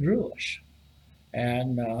 he withdrew us.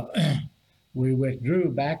 And we withdrew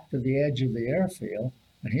back to the edge of the airfield,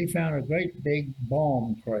 and he found a great big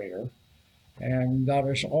bomb crater and got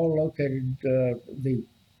us all located, the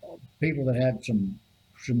people that had some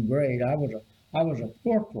grade. I was a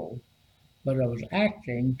corporal, but I was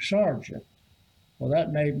acting sergeant. Well,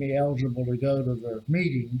 that made me eligible to go to the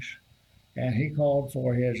meetings, and he called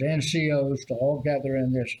for his NCOs to all gather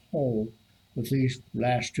in this hole with these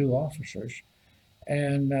last 2 officers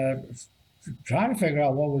and try to figure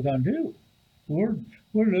out what we're going to do. We're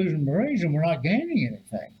losing Marines and we're not gaining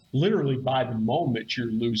anything. Literally by the moment you're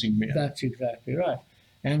losing men. That's exactly right.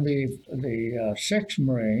 And the 6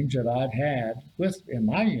 Marines that I'd had in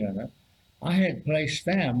my unit I had placed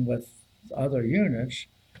them with other units,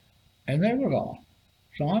 and they were gone.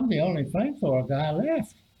 So I'm the only flamethrower guy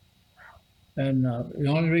left. And the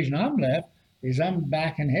only reason I'm left is I'm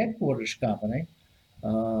back in headquarters company,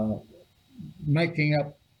 uh, making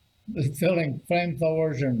up, filling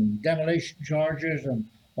flamethrowers and demolition charges and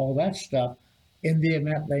all that stuff in the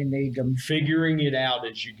event they need them. Figuring it out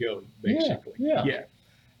as you go, basically. Yeah.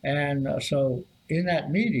 And so in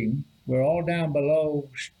that meeting, we're all down below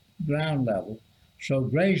ground level, so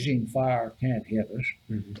grazing fire can't hit us.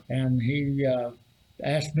 Mm-hmm. And he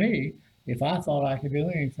asked me if I thought I could do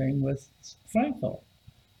anything with flamethrower,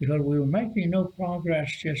 because we were making no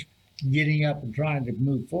progress just getting up and trying to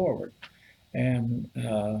move forward. And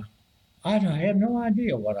I had no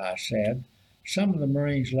idea what I said. Some of the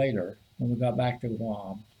Marines later, when we got back to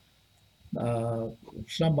Guam,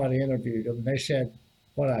 somebody interviewed them, and they said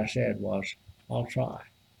what I said was, "I'll try."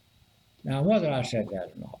 Now, whether I said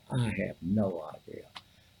that or not, I have no idea.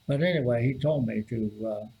 But anyway, he told me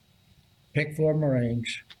to pick 4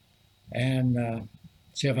 Marines and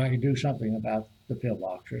see if I could do something about the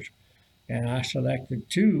pillboxers. And I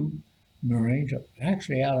selected 2 Marines,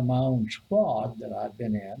 actually out of my own squad that I'd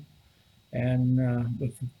been in, and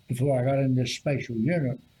before I got in this special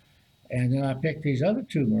unit. And then I picked these other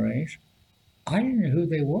 2 Marines. I didn't know who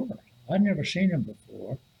they were. I'd never seen them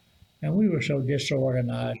before. And we were so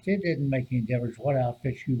disorganized, it didn't make any difference what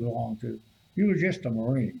outfit you belonged to. You were just a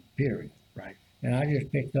Marine, period. Right. And I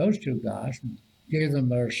just picked those 2 guys and gave them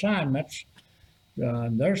their assignments.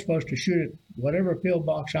 They're supposed to shoot at whatever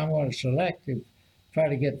pillbox I'm going to select to try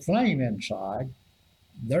to get flame inside.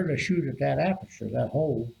 They're to shoot at that aperture, that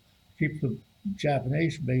hole, keep the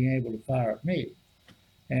Japanese from being able to fire at me.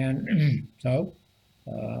 And so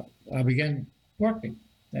I began working.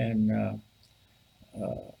 And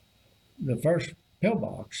the first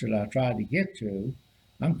pillbox that I tried to get to,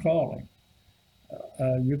 I'm crawling.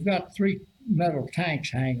 You've got 3 metal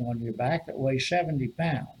tanks hanging on your back that weigh 70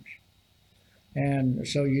 pounds. And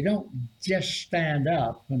so you don't just stand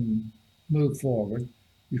up and move forward.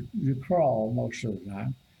 You crawl most of the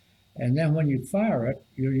time. And then when you fire it,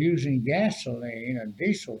 you're using gasoline and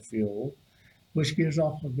diesel fuel, which gives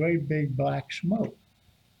off a great big black smoke.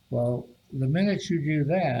 Well, the minute you do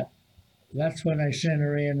that, that's when they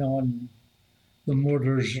center in on the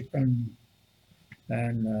mortars and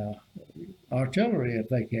artillery if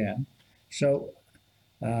they can. So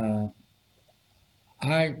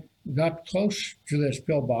I got close to this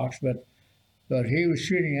pillbox, but he was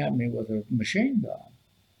shooting at me with a machine gun,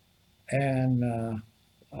 and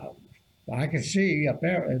I could see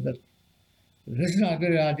apparently that this is not a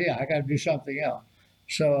good idea. I got to do something else.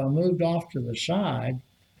 So I moved off to the side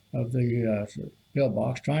of the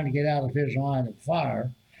pillbox, trying to get out of his line of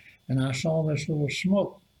fire, and I saw this little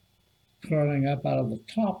smoke curling up out of the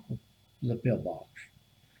top of the pillbox.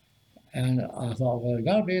 And I thought, well, there's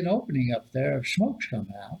got to be an opening up there if smoke's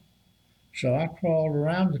coming out. So I crawled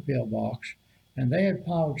around the pillbox, and they had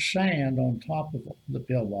piled sand on top of the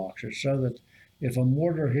pillboxes so that if a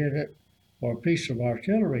mortar hit it or a piece of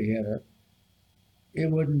artillery hit it,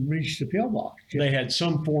 it wouldn't reach the pillbox. They had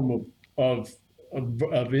some form of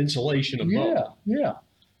insulation above. Yeah.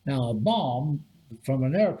 Now a bomb from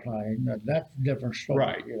an airplane, that's a different story.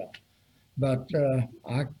 Right. You know. But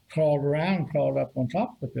I crawled up on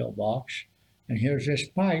top of the pillbox, and here's this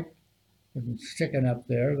pipe sticking up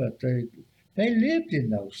there that they lived in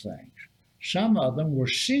those things. Some of them were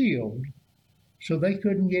sealed, so they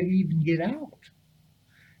couldn't even get out.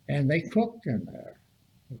 And they cooked in there,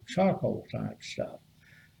 charcoal type stuff.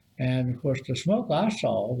 And of course, the smoke I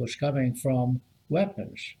saw was coming from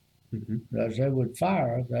weapons. Mm-hmm. As they would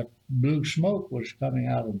fire, that blue smoke was coming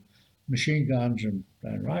out of machine guns and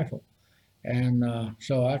rifle. And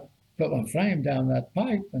so I put my flame down that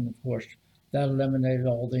pipe, and of course, that eliminated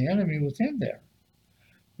all the enemy within there,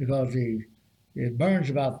 because it burns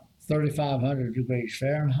about 3,500 degrees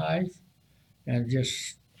Fahrenheit, and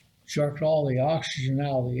just sucks all the oxygen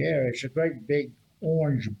out of the air. It's a great big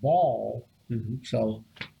orange ball, so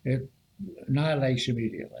it annihilates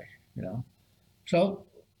immediately, you know. So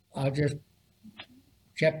I just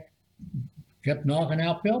kept knocking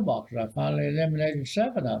out pillboxes. I finally eliminated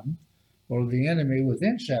 7 of them, or the enemy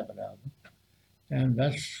within 7 of them, and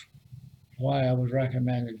that's why I was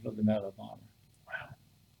recommended for the Medal of Honor. Wow.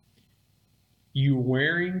 You're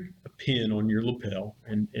wearing a pin on your lapel,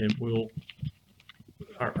 and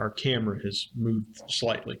our camera has moved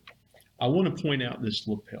slightly. I want to point out this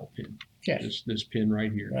lapel pin. Yes. This pin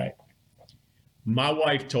right here. Right. My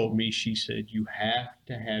wife told me, she said, you have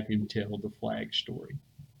to have him tell the flag story.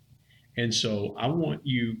 And so I want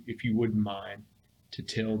you, if you wouldn't mind, to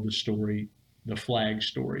tell the story, the flag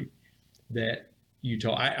story. that you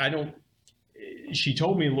told? I don't. She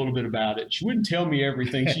told me a little bit about it. She wouldn't tell me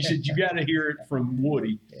everything. She said, you got to hear it from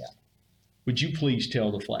Woody. Yeah. Would you please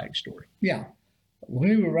tell the flag story? Yeah.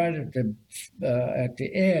 We were right at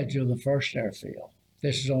the edge of the first airfield.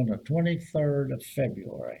 This is on the 23rd of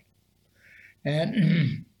February.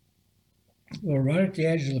 And we're right at the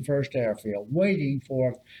edge of the first airfield, waiting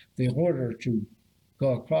for the order to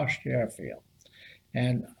go across the airfield.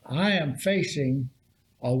 And I am facing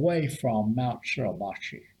away from Mount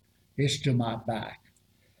Suribachi. It's to my back.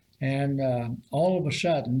 And all of a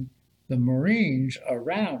sudden, the Marines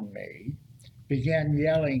around me began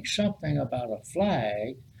yelling something about a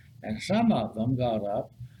flag, and some of them got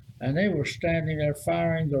up, and they were standing there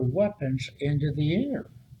firing their weapons into the air.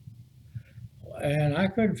 And I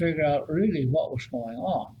couldn't figure out really what was going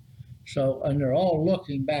on. So, and they're all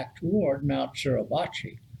looking back toward Mount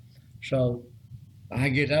Suribachi. So I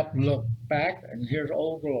get up and look back, and here's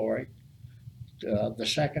Old Glory, the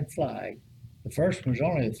second flag. The first one was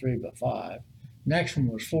only a 3x5. Next one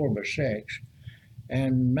was 4x6.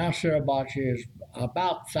 And Mount Suribachi is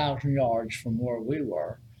about 1,000 yards from where we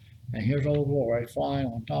were. And here's Old Glory flying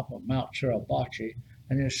on top of Mount Suribachi,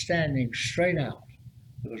 and it's standing straight out.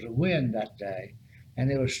 There was a wind that day, and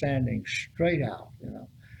it was standing straight out,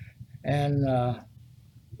 And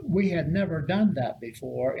we had never done that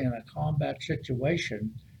before in a combat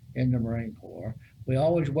situation in the Marine Corps. We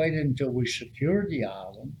always waited until we secured the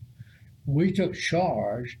island. We took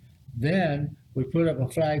charge, then we put up a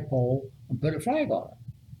flagpole and put a flag on it.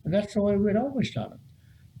 And that's the way we'd always done it.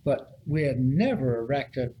 But we had never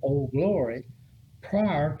erected Old Glory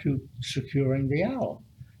prior to securing the island.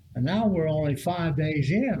 And now we're only 5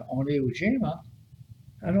 days in on Iwo Jima,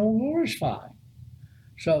 and Old Glory's flying.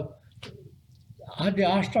 So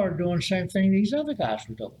I started doing the same thing these other guys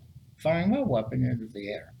were doing, firing my weapon into the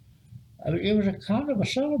air. I mean, it was a kind of a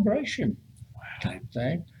celebration type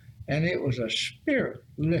thing, and it was a spirit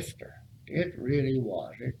lifter. It really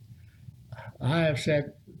was. I have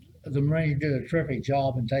said the Marines did a terrific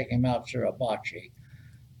job in taking Mount Suribachi,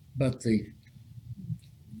 but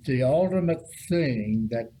the ultimate thing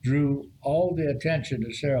that drew all the attention to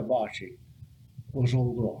Suribachi was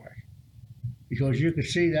Old Glory, because you could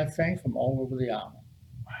see that thing from all over the island.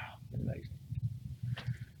 Wow. Amazing.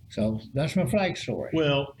 So that's my flag story.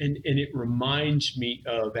 Well, and it reminds me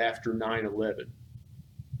of after 9/11,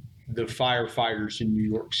 the firefighters in New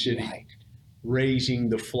York City raising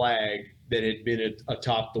the flag that had been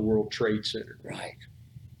atop the World Trade Center. Right.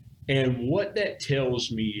 And what that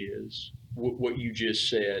tells me is what you just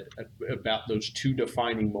said about those two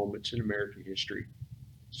defining moments in American history,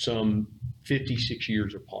 some 56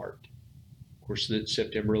 years apart. Of course, that's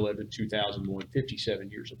September 11, 2001, 57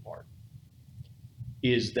 years apart,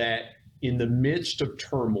 is that in the midst of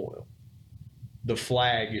turmoil, the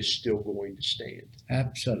flag is still going to stand.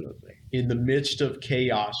 Absolutely. In the midst of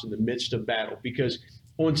chaos, in the midst of battle, because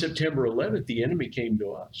on September 11th, the enemy came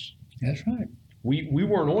to us. That's right. We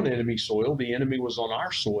weren't on enemy soil. The enemy was on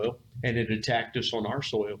our soil, and it attacked us on our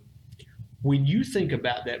soil. When you think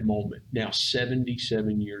about that moment, now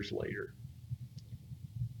 77 years later,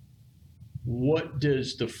 what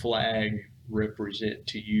does the flag represent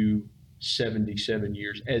to you 77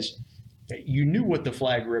 years? As you knew what the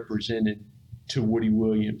flag represented to Woody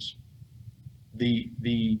Williams, the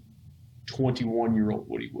 21-year-old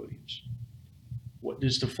Woody Williams. What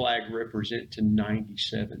does the flag represent to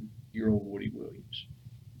 97-year-old Woody Williams?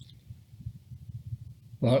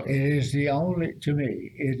 Well, to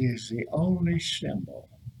me, it is the only symbol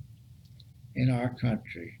in our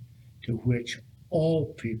country to which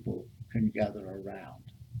all people can gather around.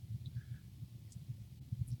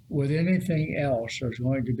 With anything else, there's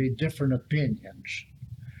going to be different opinions,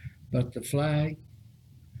 but the flag,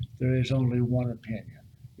 there is only one opinion.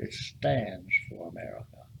 It stands for America.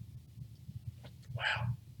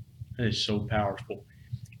 Wow, that is so powerful.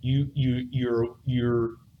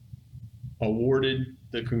 You're awarded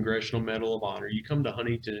the Congressional Medal of Honor. You come to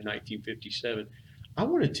Huntington in 1957. I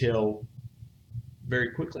want to tell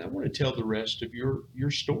the rest of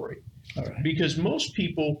your story. All right. Because most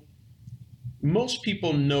people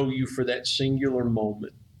know you for that singular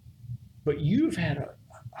moment, but you've had a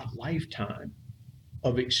lifetime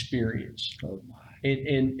of experience. Oh my.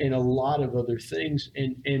 And a lot of other things.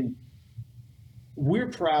 And we're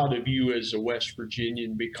proud of you as a West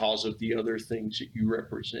Virginian because of the other things that you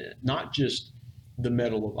represent, not just the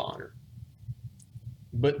Medal of Honor,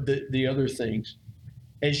 but the other things.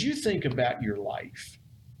 As you think about your life,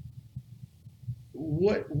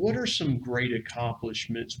 what are some great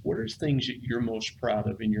accomplishments? What are things that you're most proud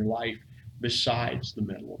of in your life besides the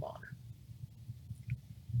Medal of Honor?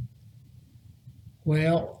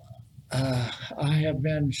 Well, I have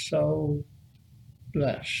been so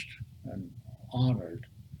blessed and honored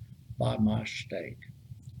by my state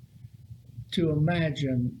to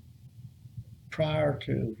imagine prior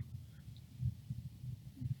to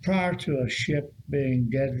a ship being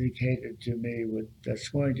dedicated to me that's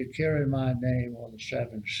going to carry my name on the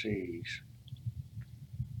seven seas.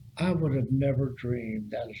 I would have never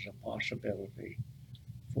dreamed that is a possibility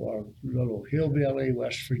for a little hillbilly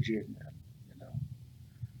West Virginia, you know.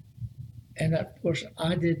 And of course,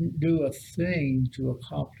 I didn't do a thing to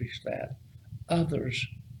accomplish that. Others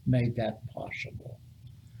made that possible.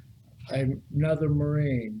 Another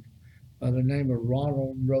Marine by the name of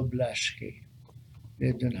Ronald Robleski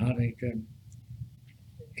lived in Huntington.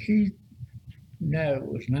 It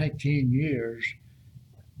was 19 years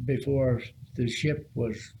before the ship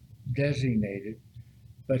was designated,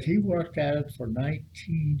 but he worked at it for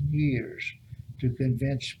 19 years to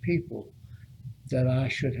convince people that I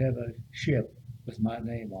should have a ship with my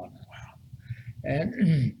name on it. Wow.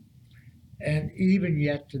 And even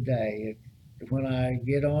yet today, when I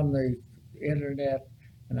get on the internet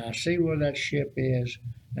and I see where that ship is,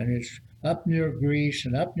 and it's up near Greece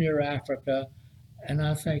and up near Africa, and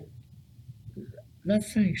I think, that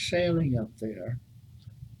thing's sailing up there,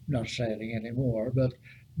 not sailing anymore, but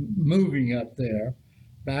moving up there,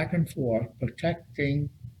 back and forth, protecting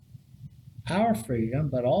our freedom,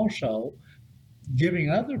 but also giving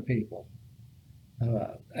other people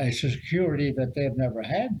a security that they've never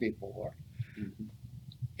had before. Mm-hmm.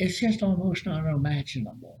 It's just almost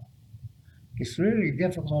unimaginable. It's really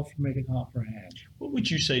difficult for me to comprehend. What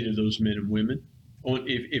would you say to those men and women?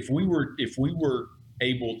 If we were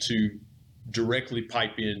able to directly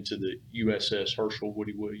pipe into the USS Hershel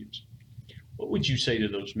Woody Williams, what would you say to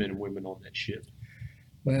those men and women on that ship?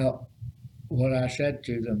 Well, what I said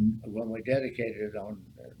to them when we dedicated it on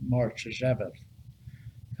March the 7th,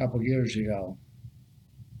 a couple of years ago,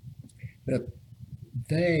 that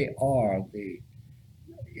they are the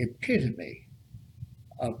epitome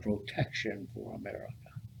of protection for America.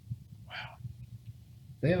 Wow.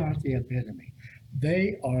 They are the epitome.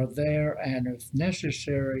 They are there, and if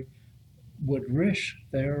necessary, would risk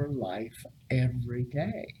their life every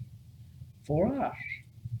day for us.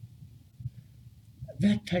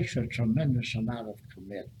 That takes a tremendous amount of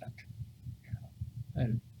commitment.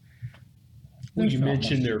 And well, you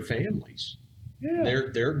mentioned their families. Yeah.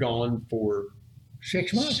 They're gone for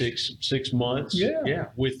 6 months. 6 months. Yeah.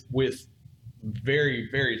 With very,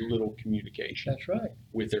 very little communication. That's right.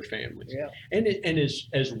 With their families. Yeah. And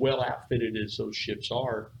as well outfitted as those ships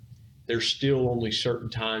are, there's still only certain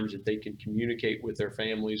times that they can communicate with their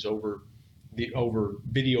families over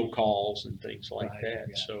video calls and things like that.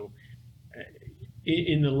 Yeah. So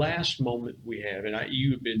in the last moment we have, and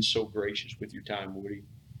you have been so gracious with your time, Woody,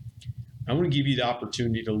 I want to give you the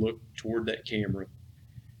opportunity to look toward that camera.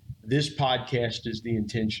 This podcast is the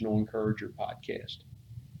Intentional Encourager podcast.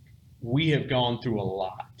 We have gone through a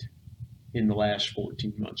lot in the last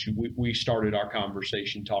 14 months. We started our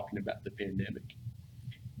conversation talking about the pandemic.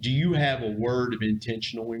 Do you have a word of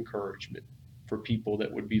intentional encouragement for people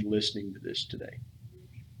that would be listening to this today?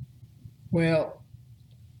 Well,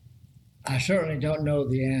 I certainly don't know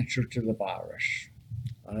the answer to the virus.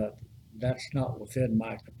 That's not within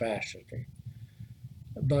my capacity.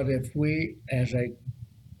 But if we, as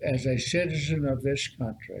a citizen of this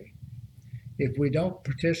country, if we don't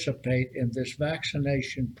participate in this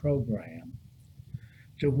vaccination program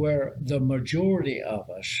to where the majority of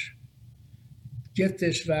us get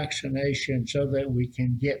this vaccination so that we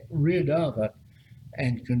can get rid of it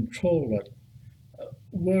and control it,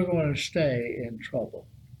 we're going to stay in trouble.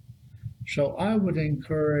 So I would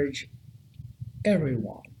encourage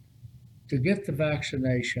everyone to get the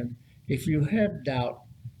vaccination. If you have doubt,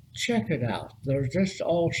 check it out. There's just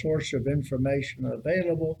all sorts of information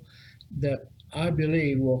available that I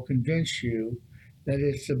believe will convince you that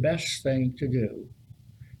it's the best thing to do,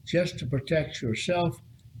 just to protect yourself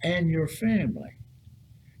and your family.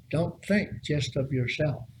 Don't think just of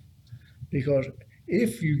yourself, because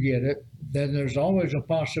if you get it, then there's always a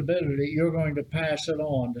possibility you're going to pass it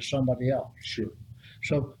on to somebody else. Sure.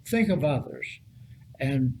 So think of others,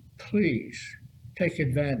 and please take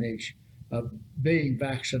advantage of being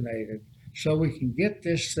vaccinated so we can get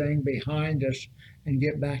this thing behind us and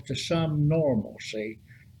get back to some normalcy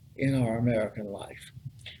in our American life.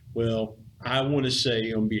 Well, I want to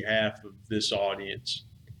say on behalf of this audience,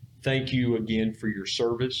 thank you again for your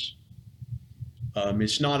service.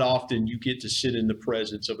 It's not often you get to sit in the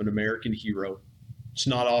presence of an American hero. It's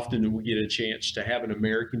not often that we get a chance to have an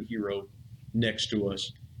American hero next to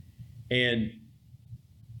us. And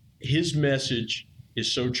his message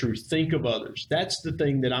is so true. Think of others. That's the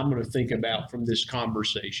thing that I'm going to think about from this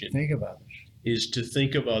conversation. Think of others. Is to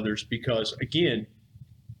think of others, because again,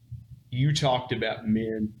 you talked about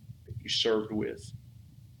men that you served with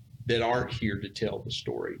that aren't here to tell the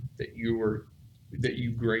story that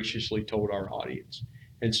you graciously told our audience.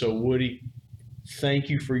 And so, Woody, thank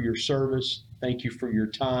you for your service. Thank you for your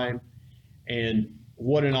time. And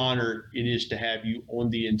what an honor it is to have you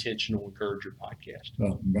on the Intentional Encourager podcast.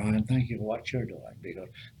 Well, Brian, thank you for what you're doing, because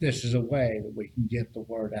this is a way that we can get the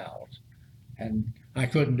word out. And I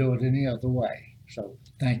couldn't do it any other way. So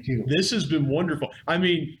thank you. This has been wonderful. I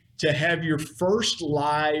mean, to have your first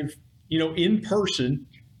live, in person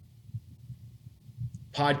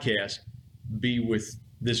podcast be with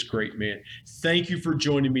this great man. Thank you for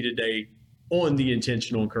joining me today on the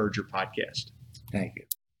Intentional Encourager podcast. Thank you.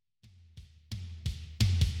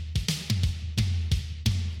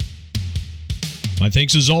 My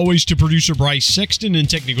thanks as always to producer Bryce Sexton and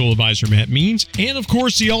technical advisor Matt Means. And of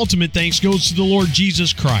course, the ultimate thanks goes to the Lord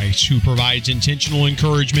Jesus Christ, who provides intentional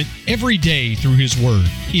encouragement every day through his word.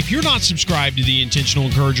 If you're not subscribed to the Intentional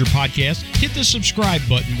Encourager podcast, hit the subscribe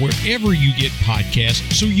button wherever you get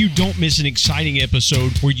podcasts so you don't miss an exciting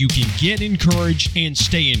episode where you can get encouraged and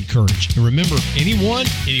stay encouraged. And remember, anyone,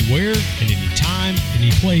 anywhere, at any time,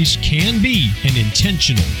 any place can be an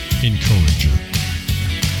intentional encourager.